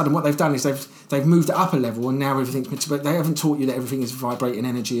all of a sudden what they've done is they've moved it up a level, and now everything's, but they haven't taught you that everything is vibrating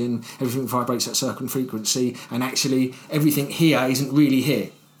energy and everything vibrates at a certain frequency, and actually everything here isn't really here.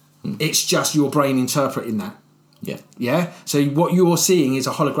 It's just your brain interpreting that. Yeah. So what you're seeing is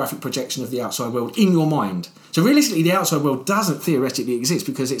a holographic projection of the outside world in your mind. So realistically, the outside world doesn't theoretically exist,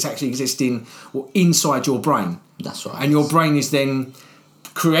 because it's actually existing inside your brain. That's right. And your brain is then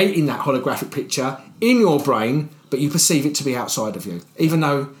creating that holographic picture in your brain, but you perceive it to be outside of you, even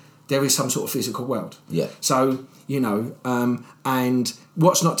though there is some sort of physical world. Yeah. So, you know, and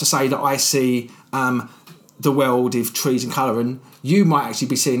what's not to say that I see the world of trees and colour, and you might actually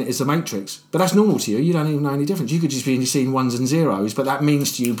be seeing it as the Matrix, but that's normal to you. You don't even know any difference. You could just be seeing 1s and 0s, but that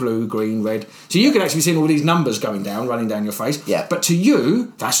means to you blue, green, red. So you could actually be seeing all these numbers going down, running down your face. Yeah. But to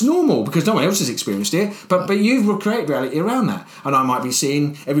you, that's normal, because no one else has experienced it. But you've created reality around that. And I might be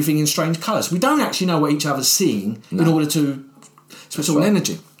seeing everything in strange colours. We don't actually know what each other's seeing in order to. So it's all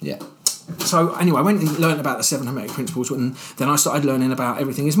energy. Yeah. So anyway, I went and learned about the 7 Hermetic Principles, and then I started learning about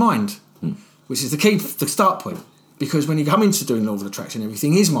everything is mind, which is the start point. Because when you come into doing law of attraction,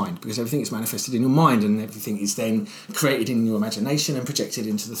 everything is mind, because everything is manifested in your mind, and everything is then created in your imagination and projected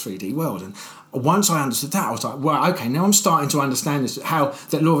into the 3D world. And once I understood that, I was like, well, okay, now I'm starting to understand this, how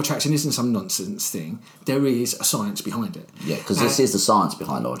that law of attraction isn't some nonsense thing. There is a science behind it. Yeah, because this is the science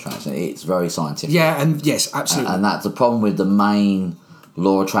behind law of attraction. It's very scientific. Yeah, and yes, absolutely. And that's the problem with the main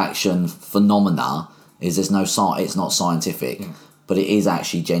law of attraction phenomena, is there's no it's not scientific. Yeah. But it is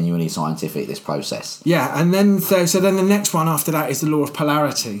actually genuinely scientific, this process. Yeah, and then then the next one after that is the law of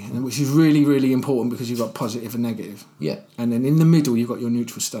polarity, which is really, really important, because you've got positive and negative. Yeah. And then in the middle, you've got your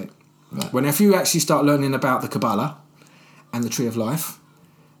neutral state. Right. If you actually start learning about the Kabbalah and the Tree of Life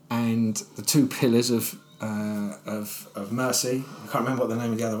and the 2 pillars of mercy, I can't remember what the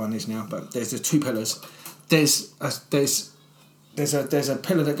name of the other one is now, but there's the 2 pillars. There's a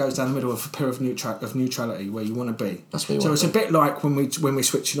pillar that goes down the middle of a pillar of neutrality, where you want to be. That's where you so want it's to a bit like when we're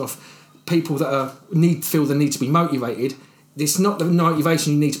switching off people that feel the need to be motivated. It's not the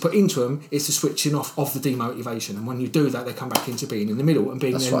motivation you need to put into them; it's the switching off of the demotivation. And when you do that, they come back into being in the middle and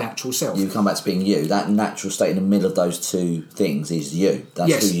being their natural self. You come back to being you. That natural state in the middle of those 2 things is you.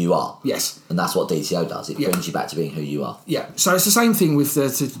 That's who you are. Yes. And that's what DTO does. It brings you back to being who you are. Yeah. So it's the same thing with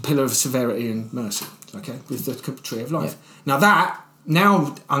the pillar of severity and mercy. Okay, with the Tree of Life. Yeah. Now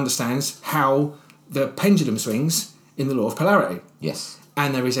that understands how the pendulum swings in the law of polarity. Yes.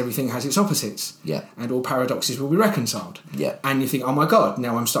 And there is everything has its opposites. Yeah. And all paradoxes will be reconciled. Yeah. And you think, oh my God,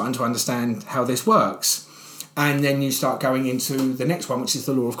 now I'm starting to understand how this works. And then you start going into the next one, which is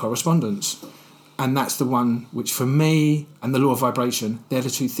the law of correspondence. And that's the one which, for me, and the law of vibration, they're the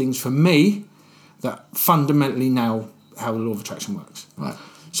 2 things for me that fundamentally now how the law of attraction works. Right.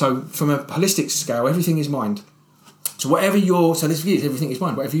 So from a holistic scale, everything is mind. So whatever this view is, everything is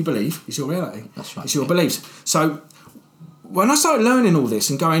mind. Whatever you believe is your reality. That's right. It's your beliefs. So when I started learning all this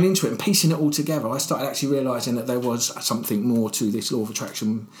and going into it and piecing it all together, I started actually realising that there was something more to this law of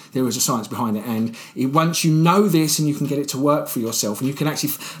attraction. There was a science behind it. And once you know this and you can get it to work for yourself, and you can actually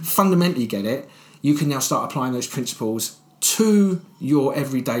fundamentally get it, you can now start applying those principles to your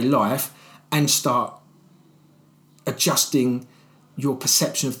everyday life and start adjusting your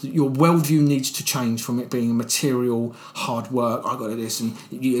perception of your worldview needs to change from it being a material, hard work, I got to do this, and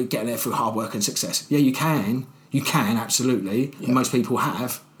you're getting there through hard work and success. Yeah, you can, absolutely. Yeah. Most people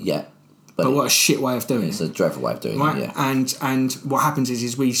have. Yeah. But what a shit way of doing it. It's a dreadful way of doing right? it, yeah. And what happens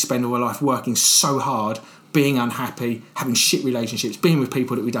is we spend all our life working so hard, being unhappy, having shit relationships, being with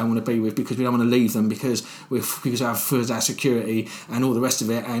people that we don't want to be with because we don't want to leave them because of our security and all the rest of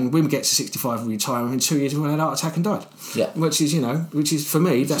it. And when we get to 65 we retire, within 2 years we had a heart attack and died. Yeah. Which is for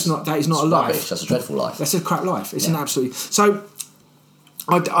me, that is not a life. Rubbish. That's a dreadful life. That's a crap life. It's an absolute. So,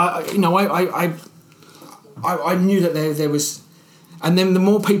 I knew that there was. And then the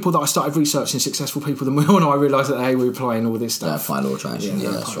more people that I started researching, successful people, the more I realised that they were applying all this stuff. Final law of attraction,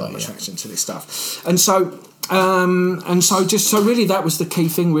 that's right. Attraction to this stuff, and so really that was the key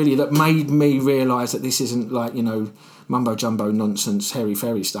thing really that made me realise that this isn't like mumbo jumbo nonsense, hairy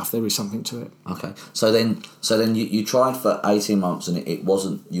fairy stuff. There is something to it. Okay, so then you tried for 18 months and it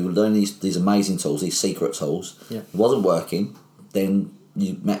wasn't. You were learning these amazing tools, these secret tools. Yeah. It wasn't working. Then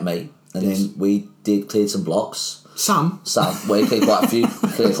you met me, and then we cleared some blocks. Some. We cleared quite a few.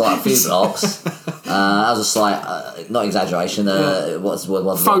 Blocks. That was a slight, not exaggeration. Faux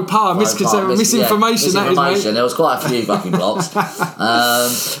pas, misinformation. That is, mate. There was quite a few fucking blocks,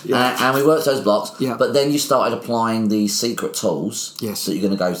 and we worked those blocks. Yeah. But then you started applying the secret tools that you're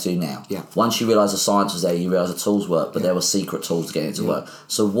going to go to now. Yeah. Once you realise the science was there, you realise the tools work, but there were secret tools to get it to work.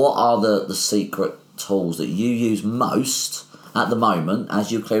 So what are the secret tools that you use most at the moment, as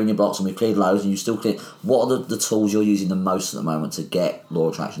you're clearing your blocks, and we've cleared loads and you still clear, what are the tools you're using the most at the moment to get law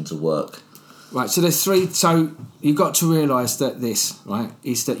of attraction to work? Right, so there's three. So you've got to realise that this, right,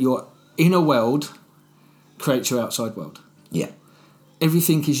 is that your inner world creates your outside world. Yeah.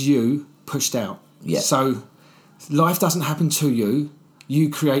 Everything is you pushed out. Yeah. So life doesn't happen to you. You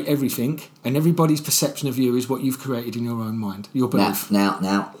create everything, and everybody's perception of you is what you've created in your own mind, your belief.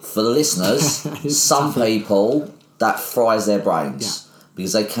 Now, for the listeners, some people, that fries their brains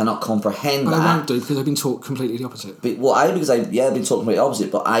because they cannot comprehend that. They won't do because they've been taught completely the opposite. Because they've been taught completely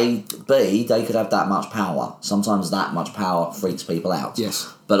opposite, but B, they could have that much power. Sometimes that much power freaks people out.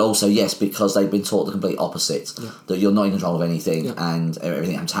 Yes. But also, yes, because they've been taught the complete opposite, that you're not in control of anything and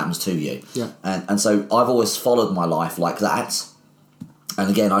everything happens to you. Yeah. And so I've always followed my life like that.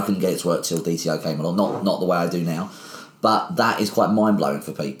 And again, I couldn't get it to work till DTO came along, not the way I do now. But that is quite mind-blowing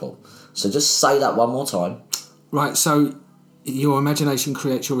for people. So just say that one more time. Right, so your imagination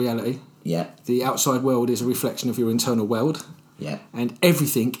creates your reality. Yeah. The outside world is a reflection of your internal world. Yeah. And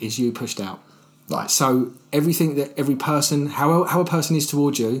everything is you pushed out. Right. So everything that every person, how a person is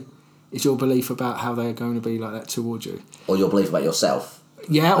towards you, is your belief about how they're going to be like that towards you. Or your belief about yourself.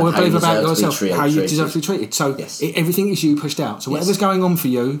 Yeah, or a belief about yourself, how you deserve to be treated. So everything is you pushed out. So whatever's going on for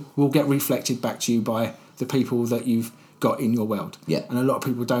you will get reflected back to you by the people that you've got in your world. Yeah. And a lot of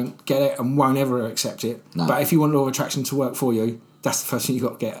people don't get it and won't ever accept it. No. But if you want law of attraction to work for you, that's the first thing you've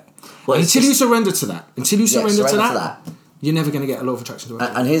got to get. Well, until you surrender to that. You're never going to get a law of attraction to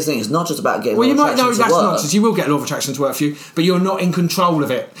work. And here's the thing, it's not just about getting law of attraction to work. Well, you might know that's nonsense. You will get law of attraction to work for you, but you're not in control of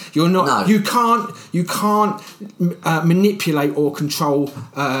it. You're not. No. You can't manipulate or control.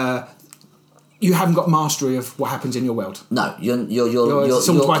 You haven't got mastery of what happens in your world. No, you're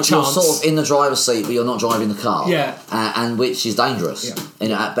by chance. sort of in the driver's seat, but you're not driving the car. Yeah, and which is dangerous,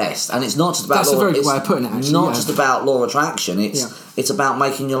 at best. And it's not just about. That's a very good way of putting it. Actually, not just about law of attraction. It's about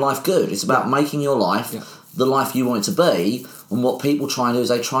making your life good. It's about making your life the life you want it to be. And what people try and do is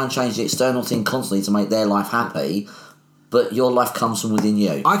they try and change the external thing constantly to make their life happy. But your life comes from within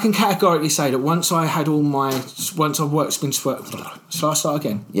you. I can categorically say that once I've been. Shall I start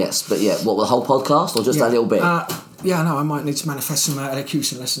again? Yes, but what, the whole podcast or just a little bit? I might need to manifest some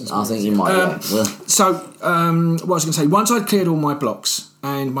elocution lessons. I think you might, So, what I was going to say, once I'd cleared all my blocks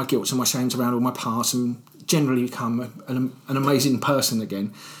and my guilt and my shames around all my past and generally become an amazing person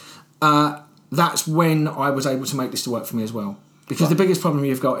again, that's when I was able to make this to work for me as well. Because the biggest problem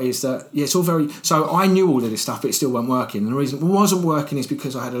you've got is that, it's all very... So I knew all of this stuff, but it still wasn't working. And the reason it wasn't working is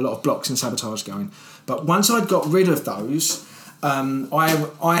because I had a lot of blocks and sabotage going. But once I'd got rid of those,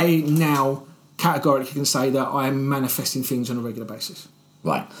 I now categorically can say that I'm manifesting things on a regular basis.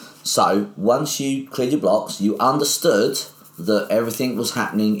 Right. So once you cleared your blocks, you understood that everything was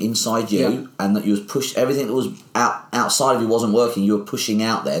happening inside you and that you was pushed... Everything that was outside of you wasn't working, you were pushing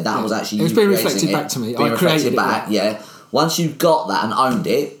out there. That was actually... It was being reflected back to me. I created it back, Once you got that and owned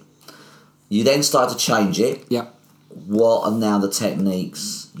it, you then started to change it. Yeah. what are now the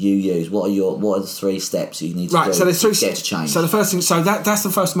techniques you use? What are the 3 steps you need to do so there's 3 to get to change? So the first thing, that's the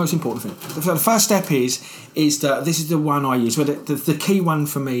first most important thing. The first step is that this is the one I use. But the key one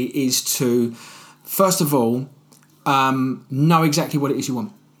for me is to first of all know exactly what it is you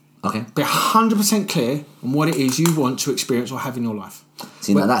want. Okay. Be 100% clear on what it is you want to experience or have in your life.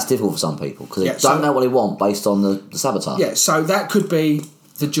 See, now that's difficult for some people because they don't know what they want based on the sabotage. Yeah, so that could be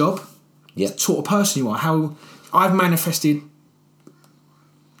the job, the sort of person you are, how I've manifested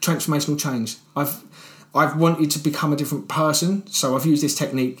transformational change. I've wanted to become a different person, so I've used this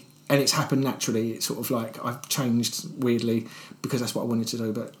technique and it's happened naturally. It's sort of like I've changed weirdly because that's what I wanted to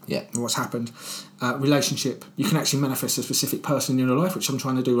do, but what's happened. Relationship, you can actually manifest a specific person in your life, which I'm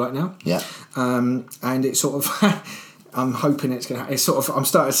trying to do right now. Yeah. And it's sort of I'm hoping it's going to happen. It's sort of I'm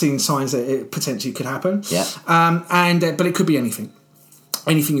starting seeing signs that it potentially could happen. Yeah. But it could be anything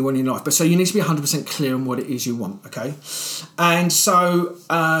you want in your life. But so you need to be 100% clear on what it is you want, okay? And so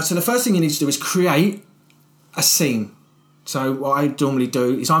the first thing you need to do is create a scene. So what I normally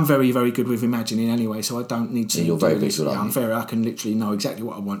do is I'm very, very good with imagining anyway, so I don't need to. Yeah, you're very good with that. I can literally know exactly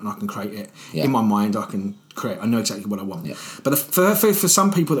what I want and I can create it in my mind. I know exactly what I want. Yeah. But for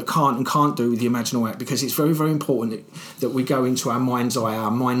some people that can't do the imaginal act, because it's very, very important that we go into our mind's eye,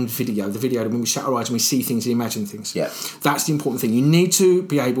 our mind video, the video when we shut our eyes and we see things and imagine things. Yeah. That's the important thing. You need to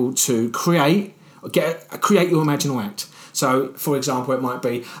be able to create your imaginal act. So, for example, it might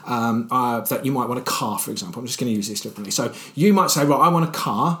be that you might want a car, for example. I'm just going to use this differently. So you might say, right, I want a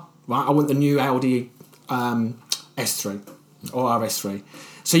car, right? I want the new Audi S3 or RS3.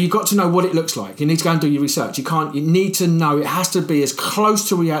 So you've got to know what it looks like. You need to go and do your research. You need to know, it has to be as close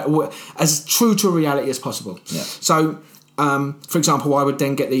to reality, as true to reality as possible. Yeah. So, for example, I would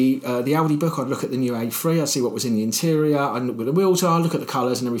then get the Audi book. I'd look at the new A3. I'd see what was in the interior. I'd look at the wheels. I'd look at the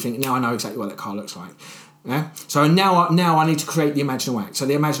colours and everything. Now I know exactly what that car looks like. Yeah. So now I need to create the imaginal act. So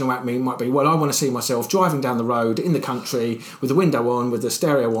the imaginal act might be, well, I want to see myself driving down the road in the country with the window on, with the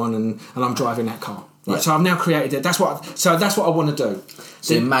stereo on, and I'm driving that car. Right. Yeah. So I've now created it. That's what I want to do.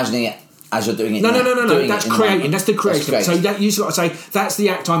 So imagining it as you're doing it. No. That's creating. That's the creating. So that you've got to say that's the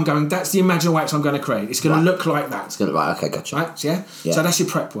act I'm going. That's the imaginal act I'm going to create. It's going to look like that. It's going to right. Okay, gotcha. Right. Yeah. So that's your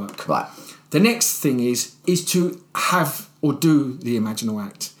prep work. Right. The next thing is to have or do the imaginal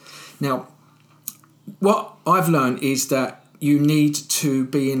act. Now, what I've learned is that you need to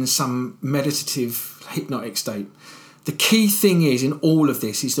be in some meditative, hypnotic state. The key thing is in all of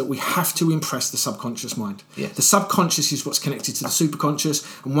this is that we have to impress the subconscious mind. Yeah. The subconscious is what's connected to the superconscious,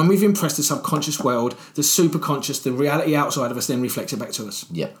 and when we've impressed the subconscious world, the superconscious, the reality outside of us, then reflects it back to us.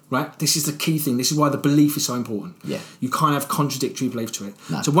 Yeah. Right? This is the key thing. This is why the belief is so important. Yeah. You can't have contradictory belief to it.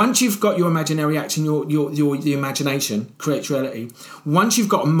 No. So once you've got your imaginary act and the imagination creates reality, once you've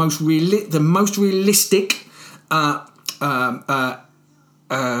got the most realistic imaginal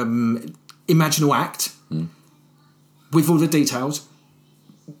act with all the details,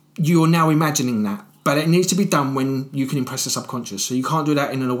 you're now imagining that. But it needs to be done when you can impress the subconscious. So you can't do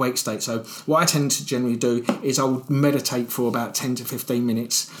that in an awake state. So what I tend to generally do is I will meditate for about 10 to 15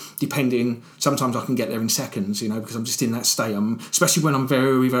 minutes, depending. Sometimes I can get there in seconds, because I'm just in that state. Especially when I'm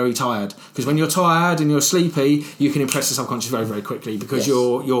very, very tired. Because when you're tired and you're sleepy, you can impress the subconscious very, very quickly because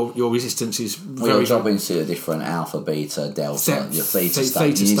your resistance is very... you're dropping into a different alpha, beta, delta, your theta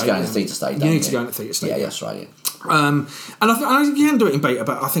state. You need to go into theta state, don't you? You need to go into theta state. Yeah, that's right, yeah. And I you can do it in beta,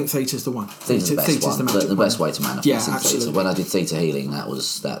 but I think theta's the one. Theta's the best one. The best way to manifest in absolutely. theta. When I did theta healing,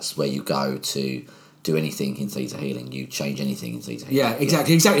 that's where you go to do anything in theta healing. You change anything in theta healing. Yeah,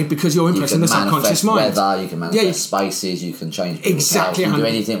 exactly, because you're impressing the subconscious mind. Weather, you can manifest spaces, you can change people's health, you can do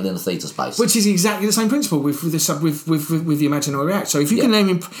anything within the theta space. Which is exactly the same principle with the imaginary act. So if you can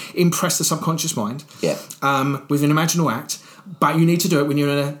then impress the subconscious mind with an imaginal act, but you need to do it when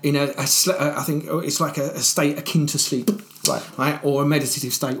you're in a I think it's like a state akin to sleep, right, or a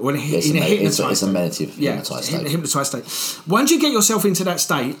meditative state, or in a hypnotized state. It's a meditative hypnotized state. Hypnotized state. Once you get yourself into that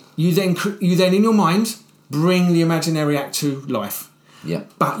state, you then in your mind bring the imaginary act to life. Yeah.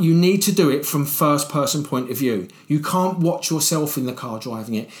 But you need to do it from first person point of view. You can't watch yourself in the car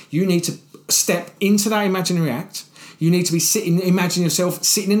driving it. You need to step into that imaginary act. You need to be imagine yourself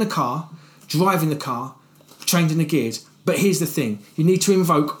sitting in the car, driving the car, changing the gears. But here's the thing, you need to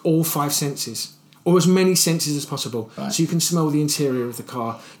invoke all 5 senses, or as many senses as possible. Right. So you can smell the interior of the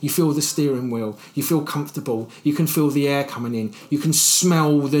car, you feel the steering wheel, you feel comfortable, you can feel the air coming in, you can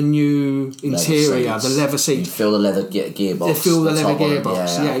smell the new interior, the leather seat. You feel the leather gearbox. You feel the leather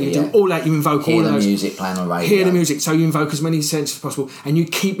gearbox, you do all that, you invoke all those. Hear the music playing on radio. Hear the music, so you invoke as many senses as possible, and you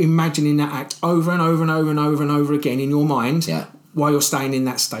keep imagining that act over and over and over and over and over again in your mind while you're staying in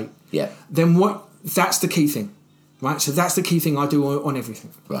that state. Yeah. Then that's the key thing. right? So that's the key thing I do on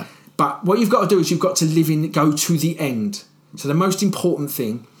everything. Right. But what you've got to do is you've got to go to the end. So the most important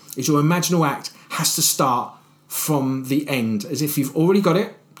thing is your imaginal act has to start from the end, as if you've already got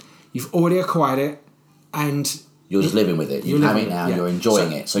it, you've already acquired it, and you're just living with it. You have it now. Yeah. You're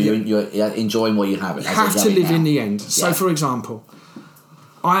enjoying it. So you're enjoying what you have. You have to live in the end. Yeah. So, for example,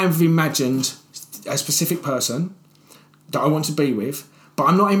 I have imagined a specific person that I want to be with, but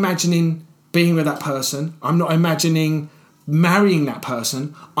I'm not imagining being with that person. I'm not imagining marrying that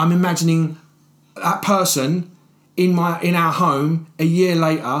person. I'm imagining that person in our home a year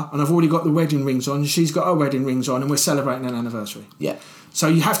later, and I've already got the wedding rings on. She's got her wedding rings on, and we're celebrating an anniversary. Yeah. So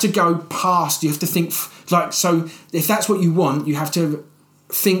you have to go past. You have to think so. If that's what you want, you have to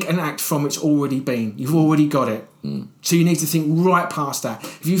think and act from it's already been. You've already got it. So you need to think right past that.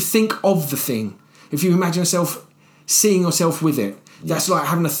 If you think of the thing, if you imagine yourself seeing yourself with it, that's like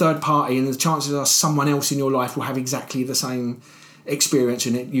having a third party, and the chances are someone else in your life will have exactly the same experience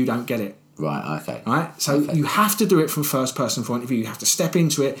in it. You don't get it. Right, okay. Right? So you have to do it from first person point of view. You have to step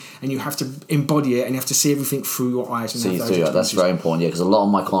into it, and you have to embody it, and you have to see everything through your eyes. And that's very important, because a lot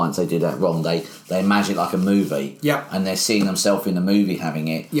of my clients, they do that wrong. They imagine it like a movie, and they're seeing themselves in the movie having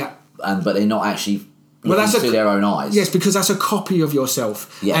it, but they're not actually looking through their own eyes. Yes, because that's a copy of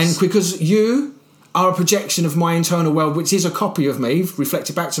yourself. Yes. And because you are a projection of my internal world, which is a copy of me,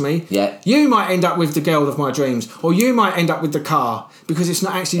 reflected back to me. Yeah. You might end up with the girl of my dreams, or you might end up with the car, because it's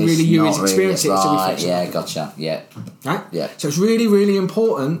not actually really you, it's experiencing it. It's a reflection. Yeah, gotcha. Yeah. Right? Yeah. So it's really, really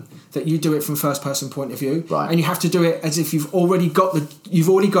important that you do it from first person point of view. Right. And you have to do it as if you've already got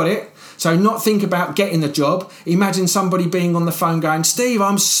it. So not think about getting the job. Imagine somebody being on the phone going, Steve,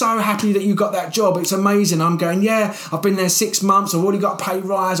 I'm so happy that you got that job. It's amazing. I'm going, yeah, I've been there 6 months. I've already got a pay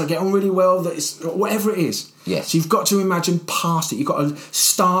rise. I get on really well. Whatever it is. Yes. So you've got to imagine past it. You've got to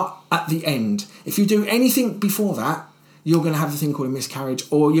start at the end. If you do anything before that, you're going to have the thing called a miscarriage,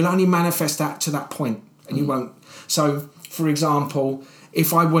 or you'll only manifest that to that point, and you won't. So, for example,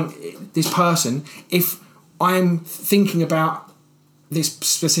 if I want this person, if I'm thinking about this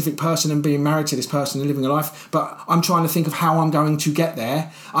specific person and being married to this person and living a life, but I'm trying to think of how I'm going to get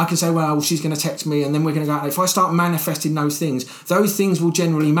there, I can say, well, she's going to text me and then we're going to go out. If I start manifesting those things will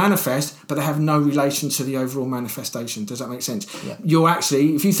generally manifest, but they have no relation to the overall manifestation. Does that make sense? Yeah. You're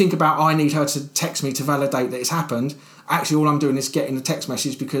actually, if you think about, I need her to text me to validate that it's happened, actually all I'm doing is getting the text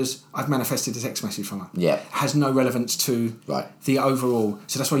message because I've manifested a text message from her. Yeah. It has no relevance to the overall.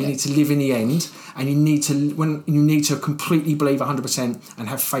 So that's why you need to live in the end, and you need to completely believe 100% and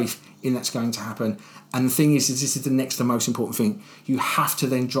have faith in that's going to happen. And the thing is this is the next, the most important thing. You have to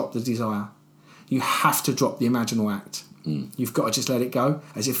then drop the desire. You have to drop the imaginal act. You've got to just let it go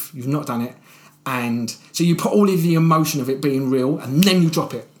as if you've not done it. And so you put all of the emotion of it being real, and then you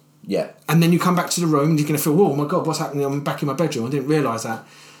drop it. Yeah. And then you come back to the room and you're going to feel, oh my God, what's happening? I'm back in my bedroom. I didn't realise that.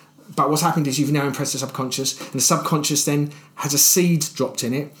 But what's happened is you've now impressed the subconscious, and the subconscious then has a seed dropped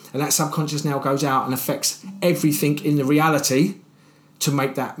in it, and that subconscious now goes out and affects everything in the reality to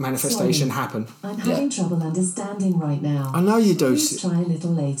make that manifestation happen. I'm having trouble understanding right now. I know you do. Please try a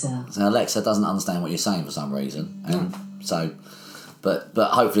little later. So Alexa doesn't understand what you're saying for some reason. So, but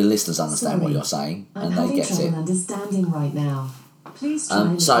hopefully listeners understand what you're saying and they get it. I'm having trouble understanding right now. Please try a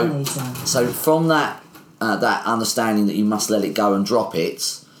little later. So from that understanding that you must let it go and drop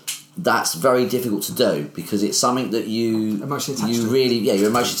it, that's very difficult to do because it's something that you're emotionally attached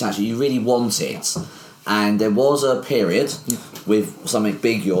to. You really want it. And there was a period with something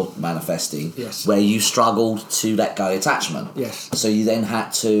big you're manifesting where you struggled to let go of attachment. Yes. So you then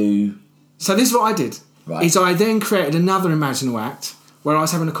had to... So this is what I did. Right. Is I then created another imaginal act where I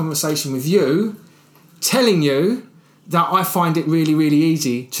was having a conversation with you, telling you that I find it really, really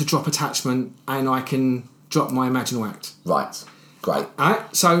easy to drop attachment and I can drop my imaginal act. Right. Great.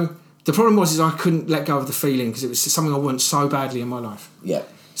 Alright? So the problem was I couldn't let go of the feeling because it was something I want so badly in my life. Yeah.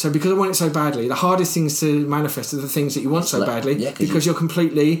 So because I want it so badly, the hardest things to manifest are the things that you want so badly because you're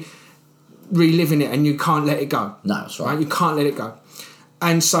completely reliving it and you can't let it go. No, that's right. You can't let it go.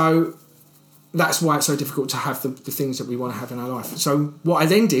 And so that's why it's so difficult to have the things that we want to have in our life. So what I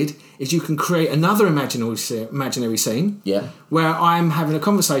then did is you can create another imaginary scene where I'm having a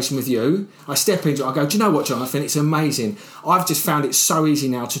conversation with you. I step into it. I go, do you know what, Jonathan? It's amazing. I've just found it so easy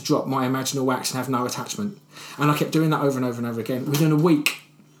now to drop my imaginal acts and have no attachment. And I kept doing that over and over and over again.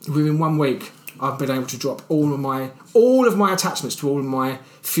 Within 1 week, I've been able to drop all of my attachments to all of my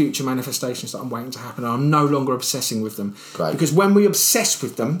future manifestations that I'm waiting to happen. And I'm no longer obsessing with them. Great. Because when we obsess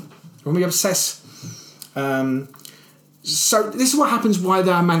with them, so this is what happens why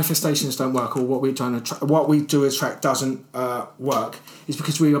our manifestations don't work, or what we do attract doesn't work, is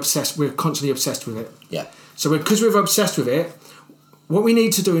because we're constantly obsessed with it. Yeah. So because we're obsessed with it, what we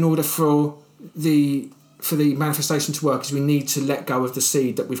need to do in order for the manifestation to work is we need to let go of the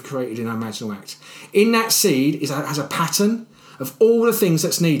seed that we've created in our imaginal act. In that seed has a pattern of all the things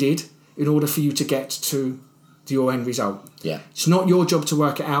that's needed in order for you to get to your end result. Yeah. It's not your job to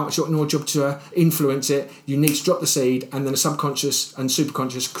work it out. It's not your job to influence it. You need to drop the seed, and then the subconscious and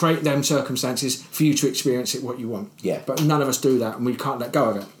superconscious create them circumstances for you to experience it what you want. Yeah. But none of us do that, and we can't let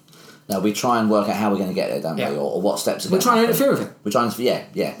go of it. No, we try and work out how we're going to get there, don't we? Or what steps are We're going to trying happen. to interfere with it. We're trying to, yeah.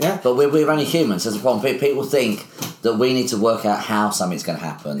 Yeah. But we're only humans. There's a problem. People think that we need to work out how something's going to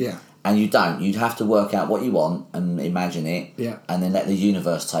happen. Yeah. And you don't. You'd have to work out what you want and imagine it. Yeah. And then let the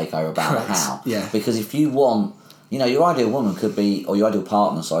universe take over about Correct. the how. Yeah. Because if you want, your ideal woman could be, or your ideal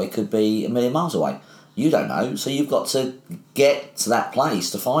partner, could be a million miles away. You don't know. So you've got to get to that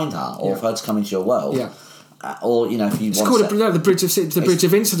place to find her, or for her to come into your world. Yeah. Or if you It's want called the bridge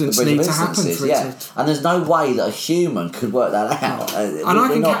of incidents need to happen for it to... And there's no way that a human could work that out. And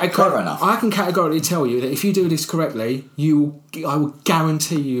I can categorically tell you that if you do this correctly, I will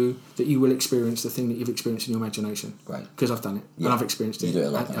guarantee you that you will experience the thing that you've experienced in your imagination. Great. Because I've done it. Yeah. And I've experienced it. You do it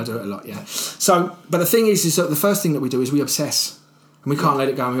a lot. I do it a lot, yeah. So, but the thing is that the first thing that we do is we obsess. And we can't let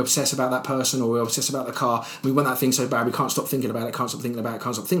it go, and we obsess about that person, or we obsess about the car. We want that thing so bad we can't stop thinking about it, can't stop thinking about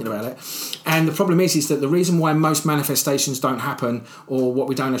it. And the problem is that the reason why most manifestations don't happen, or what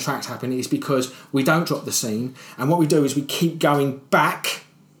we don't attract happen, is because we don't drop the scene, and what we do is we keep going back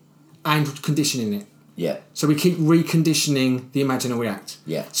and conditioning it. Yeah. So we keep reconditioning the imaginary act.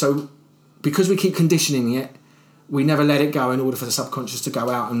 Yeah. So because we keep conditioning it, we never let it go in order for the subconscious to go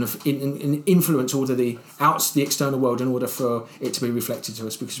out and influence all of the external world in order for it to be reflected to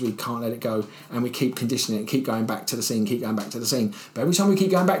us, because we can't let it go, and we keep conditioning it and keep going back to the scene. But every time we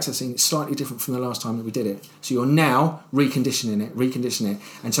keep going back to the scene, it's slightly different from the last time that we did it. So you're now reconditioning it,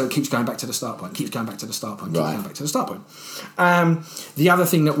 and so it keeps going back to the start point, The other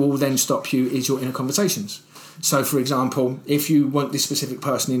thing that will then stop you is your inner conversations. So, for example, if you want this specific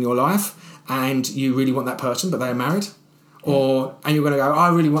person in your life, and you really want that person, but they are married, and you're going to go, I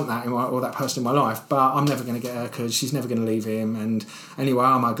really want that or that person in my life, but I'm never going to get her because she's never going to leave him, and anyway,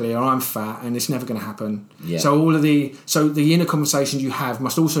 I'm ugly or I'm fat, and it's never going to happen. Yeah. So the inner conversations you have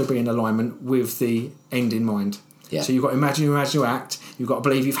must also be in alignment with the end in mind. Yeah. So you've got to imagine your act, you've got to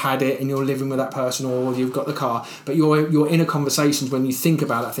believe you've had it and you're living with that person, or you've got the car, but your inner conversations when you think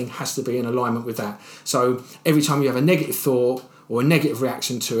about that thing has to be in alignment with that. So every time you have a negative thought or a negative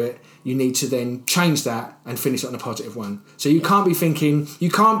reaction to it, you need to then change that and finish it on a positive one. So you can't be thinking,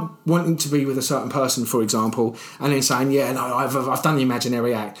 you can't wanting to be with a certain person, for example, and then saying, I've done the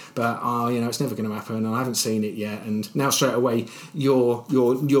imaginary act, but it's never going to happen, and I haven't seen it yet. And now straight away, your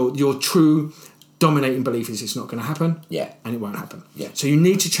true dominating belief is it's not going to happen. Yeah. And it won't happen. Yeah. So you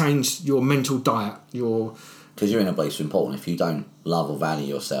need to change your mental diet. Because your inner beliefs are important. If you don't love or value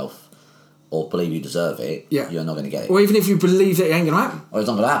yourself, or believe you deserve it, you're not going to get it. Or even if you believe that it ain't going to happen. Or it's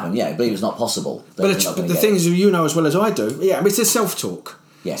not going to happen, believe it's not possible. But the thing is, you know as well as I do, it's the self-talk.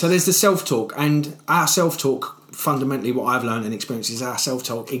 Yes. So there's the self-talk, and our self-talk, fundamentally what I've learned and experienced is our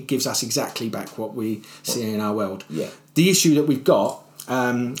self-talk, it gives us exactly back what we see in our world. Yeah. The issue that we've got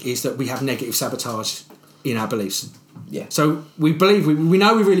is that we have negative sabotage in our beliefs. Yeah. So we believe, we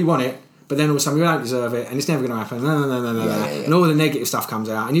know we really want it, but then all of a sudden we don't deserve it, and it's never going to happen. And all the negative stuff comes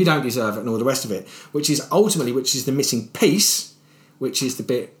out, and you don't deserve it, and all the rest of it, which is the missing piece, which is the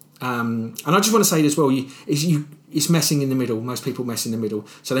bit. And I just want to say as well, it's messing in the middle. Most people mess in the middle,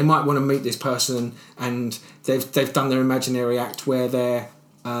 so they might want to meet this person, and they've done their imaginary act where they're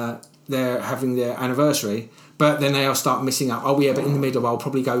having their anniversary. But then they'll start messing up. But in the middle, I'll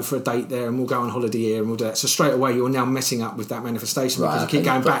probably go for a date there, and we'll go on holiday here, and we'll do that. So straight away, you're now messing up with that manifestation because you keep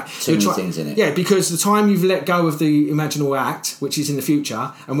going back. Too many things in it. Yeah, because the time you've let go of the imaginal act, which is in the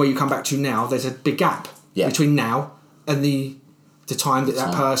future, and where you come back to now, there's a big gap between now and the time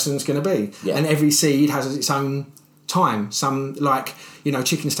that person's going to be. Yeah. And every seed has its own time. Some,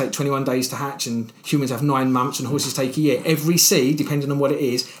 chickens take 21 days to hatch, and humans have 9 months, and horses take a year. Every seed, depending on what it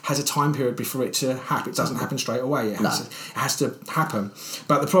is, has a time period before it to happen. It doesn't happen straight away. It has to happen.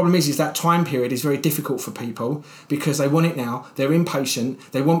 But the problem is that time period is very difficult for people because they want it now, they're impatient,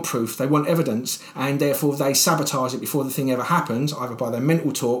 they want proof, they want evidence, and therefore they sabotage it before the thing ever happens, either by their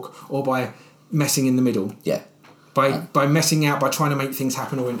mental talk or by messing in the middle. Yeah. by messing out, by trying to make things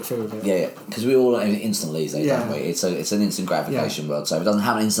happen or interfere with it. Yeah, because we all instantly these days, don't we? It's an instant gratification world. So if it doesn't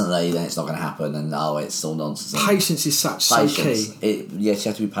happen instantly, then it's not going to happen, and it's all nonsense. Patience is so key. Yes, you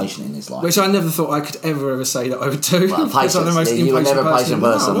have to be patient in this life. Which I never thought I could ever say that I would do. Well, patience. I'm the most you were never a patient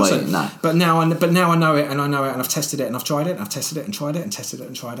person, were you? No. But now I know it, and I've tested it, and I've tried it, and I've tested it, and tried it, and tested it,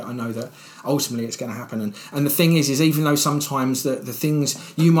 and tried it. I know that ultimately it's going to happen. And the thing is even though sometimes the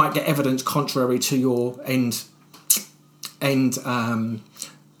things you might get evidence contrary to your end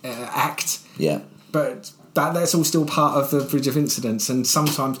act, but that's all still part of the bridge of incidents. And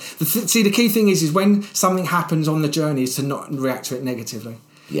sometimes the key thing is when something happens on the journey is to not react to it negatively.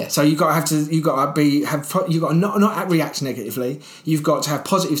 Yeah. So you got to not react negatively. You've got to have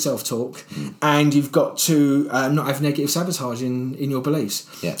positive self-talk, and you've got to not have negative sabotage in your beliefs.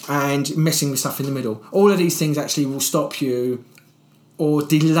 Yeah. And messing with stuff in the middle. All of these things actually will stop you or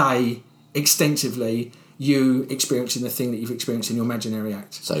delay extensively you experiencing the thing that you've experienced in your imaginary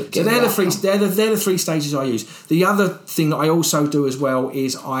act. So they're the three stages I use. The other thing that I also do as well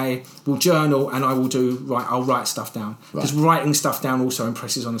is I will journal, and I'll write stuff down. Because writing stuff down also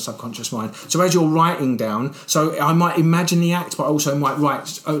impresses on the subconscious mind. So as you're writing down, so I might imagine the act, but I also might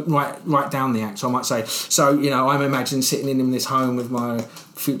write down the act. So I might say, I'm imagining sitting in this home with my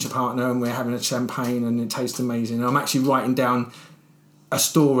future partner, and we're having a champagne, and it tastes amazing. And I'm actually writing down a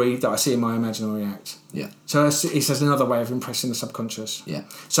story that I see in my imaginary act. Yeah. So it's just another way of impressing the subconscious. Yeah.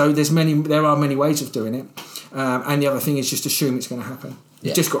 So there are many ways of doing it, and the other thing is just assume it's going to happen.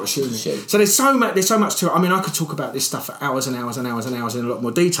 You've just got to assume it. So there's so much to it. I mean, I could talk about this stuff for hours and hours and hours and hours in a lot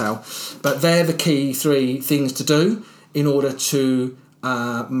more detail, but they're the key three things to do in order to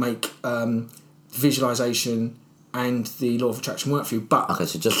make visualization and the law of attraction work for you. But okay,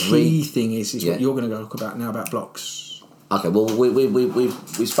 so just the key thing is what you're going to talk about now about blocks. Okay, well,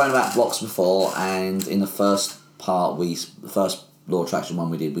 we've spoken about blocks before, and in the first part, the first law of attraction one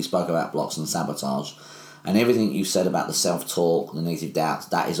we spoke about blocks and sabotage, and everything you said about the self-talk, the negative doubts,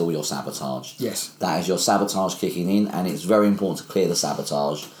 that is all your sabotage. Yes. That is your sabotage kicking in, and it's very important to clear the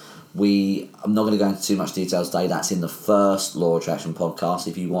sabotage. I'm not going to go into too much detail today. That's in the first law of attraction podcast.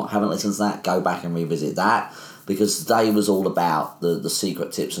 If you haven't listened to that, go back and revisit that, because today was all about the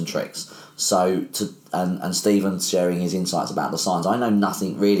secret tips and tricks. So and Stephen sharing his insights about the science. I know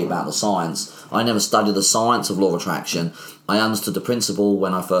nothing really about the science. I never studied the science of law of attraction. I understood the principle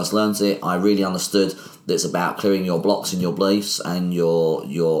when I first learned it. I really understood that it's about clearing your blocks in your beliefs and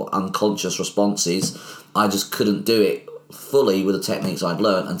your unconscious responses. I just couldn't do it fully with the techniques I'd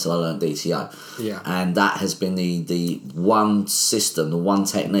learned until I learned DTO. Yeah. And that has been the one system, the one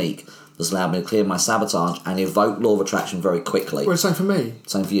technique that's allowed me to clear my sabotage and evoke law of attraction very quickly. Well, same for me.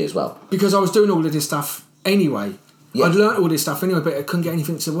 Same for you as well. Because I was doing all of this stuff anyway. Yeah. I'd learnt all this stuff anyway, but I couldn't get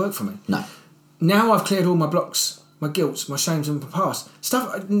anything to work for me. No. Now I've cleared all my blocks, my guilts, my shames and my past.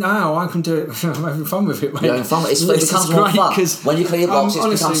 Stuff, now I can do it. I'm having fun with it, mate. You're having fun. It becomes more fun. When you clear your blocks, it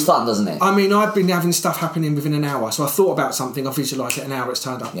becomes fun, doesn't it? I mean, I've been having stuff happening within an hour. So I thought about something, I visualised it an hour, it's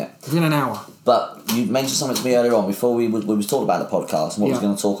turned up. Yeah. Within an hour. But you mentioned something to me earlier on, before we was talking about the podcast and what we was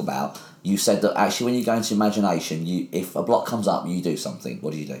going to talk about. You said that actually when you go into imagination, if a block comes up, you do something.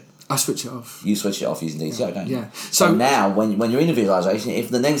 What do you do? I switch it off. You switch it off using DTO, don't you? Yeah. So now, when you're in a visualisation,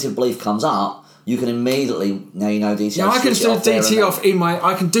 if the negative belief comes up, you can immediately, now you know DTO. Yeah, I can do DTO off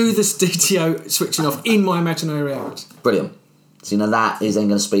I can do this DTO switching off in my imaginary act. Brilliant. So that is then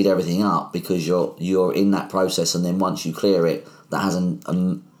going to speed everything up because you're in that process, and then once you clear it, that has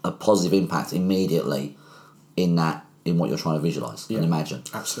a positive impact immediately in what you're trying to visualise and imagine.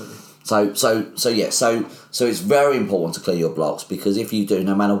 Absolutely. So it's very important to clear your blocks, because if you do,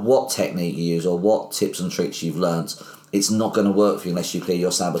 no matter what technique you use or what tips and tricks you've learnt, it's not going to work for you unless you clear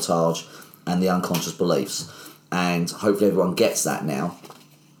your sabotage and the unconscious beliefs. And hopefully everyone gets that now.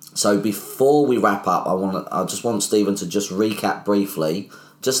 So before we wrap up, I just want Stephen to just recap briefly,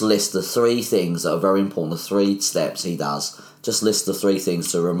 just list the three things that are very important, the 3 steps he does. Just list the 3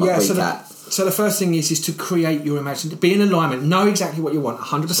 things to recap. So the first thing is to create your imagination. Be in alignment. Know exactly what you want.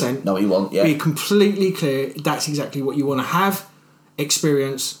 100%. Know what you want. Yeah. Be completely clear. That's exactly what you want to have,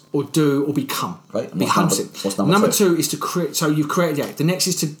 experience, or do, or become. Right. Be 100%. What's number 2 is to create. So you've created the act. The next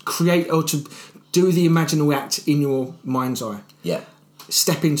is to create or to do the imaginal act in your mind's eye. Yeah.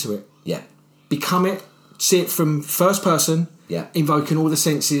 Step into it. Yeah. Become it. See it from first person. Yeah. Invoking all the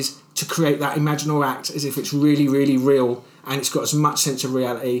senses to create that imaginal act as if it's really, really real. And it's got as much sense of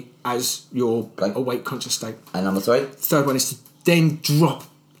reality as your awake conscious state. And number 3? Third one is to then drop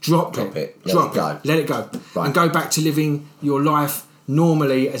it. Let it go. Let it go. Right. And go back to living your life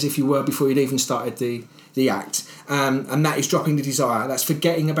normally as if you were before you'd even started the act. And that is dropping the desire. That's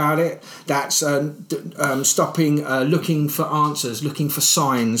forgetting about it. That's stopping looking for answers, looking for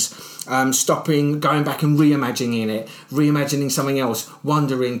signs, stopping going back and reimagining it, reimagining something else,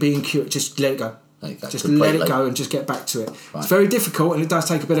 wondering, being curious. Just let it go. Just let it go and just get back to it. Right. It's very difficult, and it does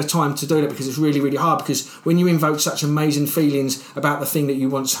take a bit of time to do that because it's really, really hard, because when you invoke such amazing feelings about the thing that you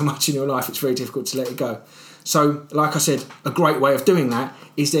want so much in your life, it's very difficult to let it go. So, like I said, a great way of doing that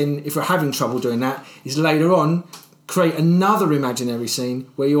is then, if you're having trouble doing that, is later on create another imaginary scene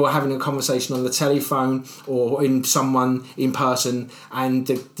where you're having a conversation on the telephone or in someone in person, and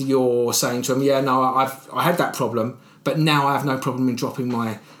you're saying to them, yeah, no, I had that problem, but now I have no problem in dropping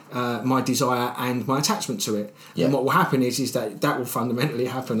my desire and my attachment to it. Yeah. And what will happen is that will fundamentally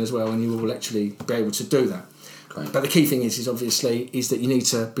happen as well, and you will actually be able to do that. Great. But the key thing is obviously that you need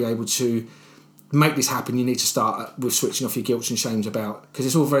to be able to make this happen. You need to start with switching off your guilt and shames about, because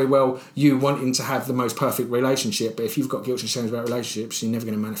it's all very well you wanting to have the most perfect relationship, but if you've got guilt and shames about relationships, you're never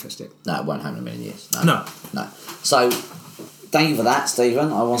going to manifest it. No, it won't happen in a million years. No. So thank you for that,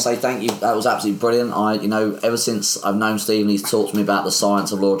 Stephen. I want to say thank you. That was absolutely brilliant. Ever since I've known Stephen, he's talked to me about the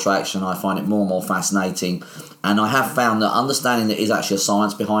science of law of attraction. I find it more and more fascinating, and I have found that understanding there is actually a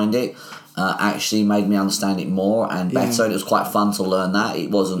science behind it actually made me understand it more and better. And it was quite fun to learn that.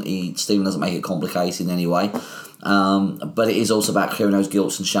 It wasn't. Stephen doesn't make it complicated in any way, but it is also about clearing those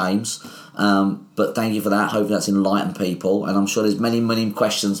guilts and shames. But thank you for that. Hopefully that's enlightened people, and I'm sure there's many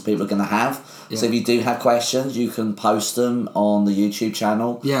questions people are going to have. Yeah. So if you do have questions, you can post them on the YouTube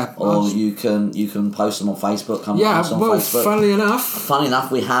channel. Yeah. Or you can post them on Facebook. Facebook. Funny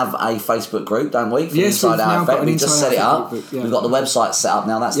enough, we have a Facebook group, don't we? Inside Our Effect. We've just set it up. We've got the website set up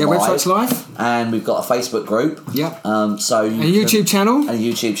now. That's live. Website's live. And we've got a Facebook group. Yeah. So a YouTube channel.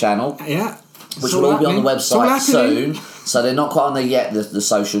 Yeah. Which will all be on the website soon. So they're not quite on there yet, the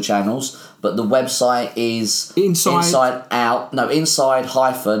social channels, but the website is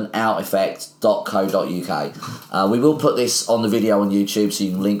inside-outeffect.co.uk. We will put this on the video on YouTube, so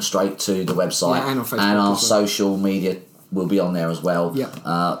you can link straight to the website, and on Facebook, and our social media will be on there as well. Yeah.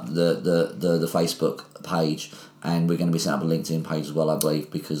 The Facebook page. And we're going to be setting up a LinkedIn page as well, I believe,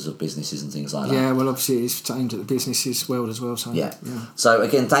 because of businesses and things like that. Yeah, well, obviously it's aimed at the businesses world as well. So yeah. So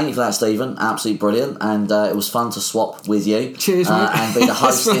again, thank you for that, Stephen. Absolutely brilliant, and it was fun to swap with you. Cheers, mate. And be the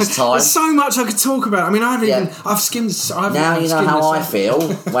host this time. There's so much I could talk about. I mean, I've skimmed. Now you know how I feel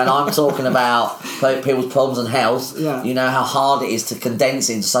when I'm talking about people's problems and health. Yeah. You know how hard it is to condense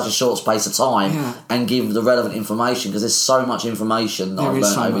it into such a short space of time and give the relevant information, because there's so much information that I've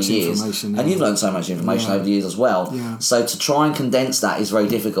learned over years, and you've learned so much information over the years as well. Yeah. So to try and condense that is very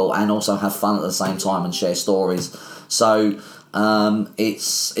difficult, and also have fun at the same time and share stories. So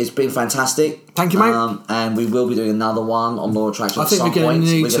it's been fantastic. Thank you, mate. And we will be doing another one on law of attraction. I think we're going to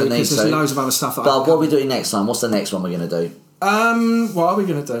need to, because there's loads of other stuff. But what are we doing next time? What's the next one we're going to do? What are we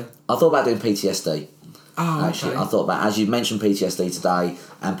going to do? I thought about doing PTSD. Oh, actually, okay. I thought about, as you mentioned PTSD today,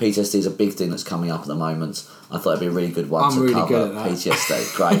 and PTSD is a big thing that's coming up at the moment. I thought it'd be a really good one to cover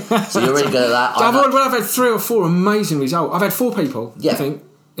PTSD. Great. So you're really good at that. I've had 3 or 4 amazing results. I've had 4 people, I think,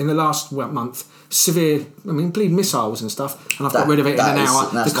 in the last month. Severe, bleeding missiles and stuff, and I've got rid of it in an hour.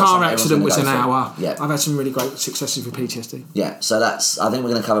 The car accident was an hour. Yeah. I've had some really great successes with PTSD. Yeah, so I think we're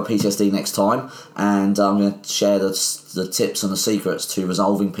going to cover PTSD next time, and I'm going to share the tips and the secrets to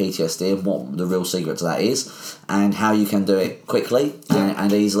resolving PTSD, and what the real secret to that is, and how you can do it quickly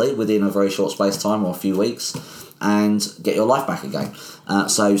and easily within a very short space of time or a few weeks, and get your life back again.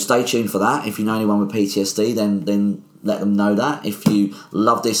 So stay tuned for that. If you know anyone with PTSD, then let them know that. If you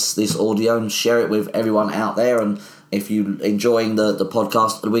love this audio, and share it with everyone out there, and if you're enjoying the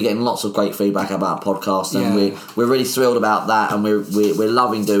podcast, we're getting lots of great feedback about our podcast, and we're really thrilled about that, and we're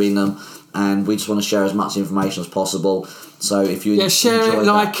loving doing them, and we just want to share as much information as possible. So if you share it,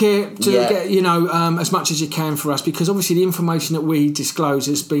 like it, get as much as you can for us, because obviously the information that we disclose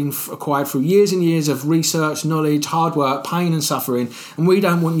has been acquired through years and years of research, knowledge, hard work, pain and suffering, and we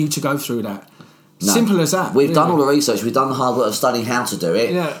don't want you to go through that. No. Simple as that. We've done all the research. We've done the hard work of studying how to do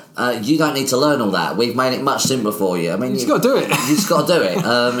it. Yeah. You don't need to learn all that. We've made it much simpler for you. You just got to do it. You just got to do it.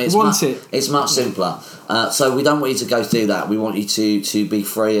 It's much simpler. So we don't want you to go through that. We want you to be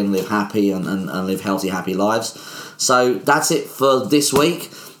free and live happy and live healthy, happy lives. So that's it for this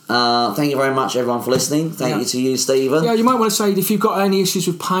week. Thank you very much, everyone, for listening. Thank you to you, Stephen. Yeah, you might want to say, if you've got any issues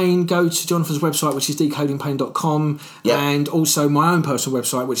with pain, go to Jonathan's website, which is decodingpain.com, and also my own personal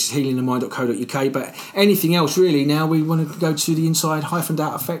website, which is healingthemind.co.uk. But anything else, really, now we want to go to the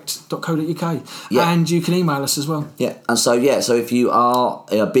inside-doubteffect.co.uk. And you can email us as well. Yeah, and so if you are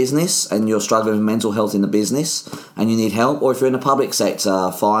a business and you're struggling with mental health in the business and you need help, or if you're in the public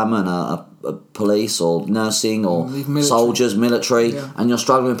sector, fireman, a police or nursing or soldiers, military, and you're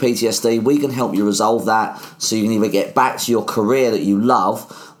struggling with PTSD, we can help you resolve that, so you can either get back to your career that you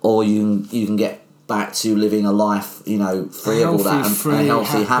love, or you can get back to living a life, free of all that, and a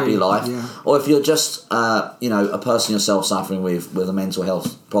healthy, happy life. Or if you're just a person yourself suffering with a mental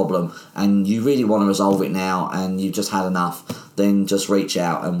health problem and you really want to resolve it now and you've just had enough, then just reach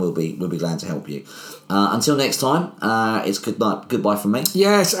out and we'll be glad to help you. Until next time, it's goodbye from me.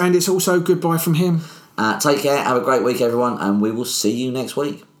 Yes, and it's also goodbye from him. Take care, have a great week, everyone, and we will see you next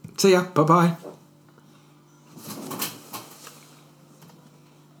week. See ya, bye-bye.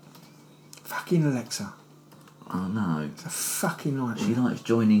 Fucking Alexa. Oh no. It's a fucking nightmare. She likes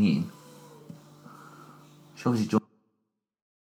joining in. She obviously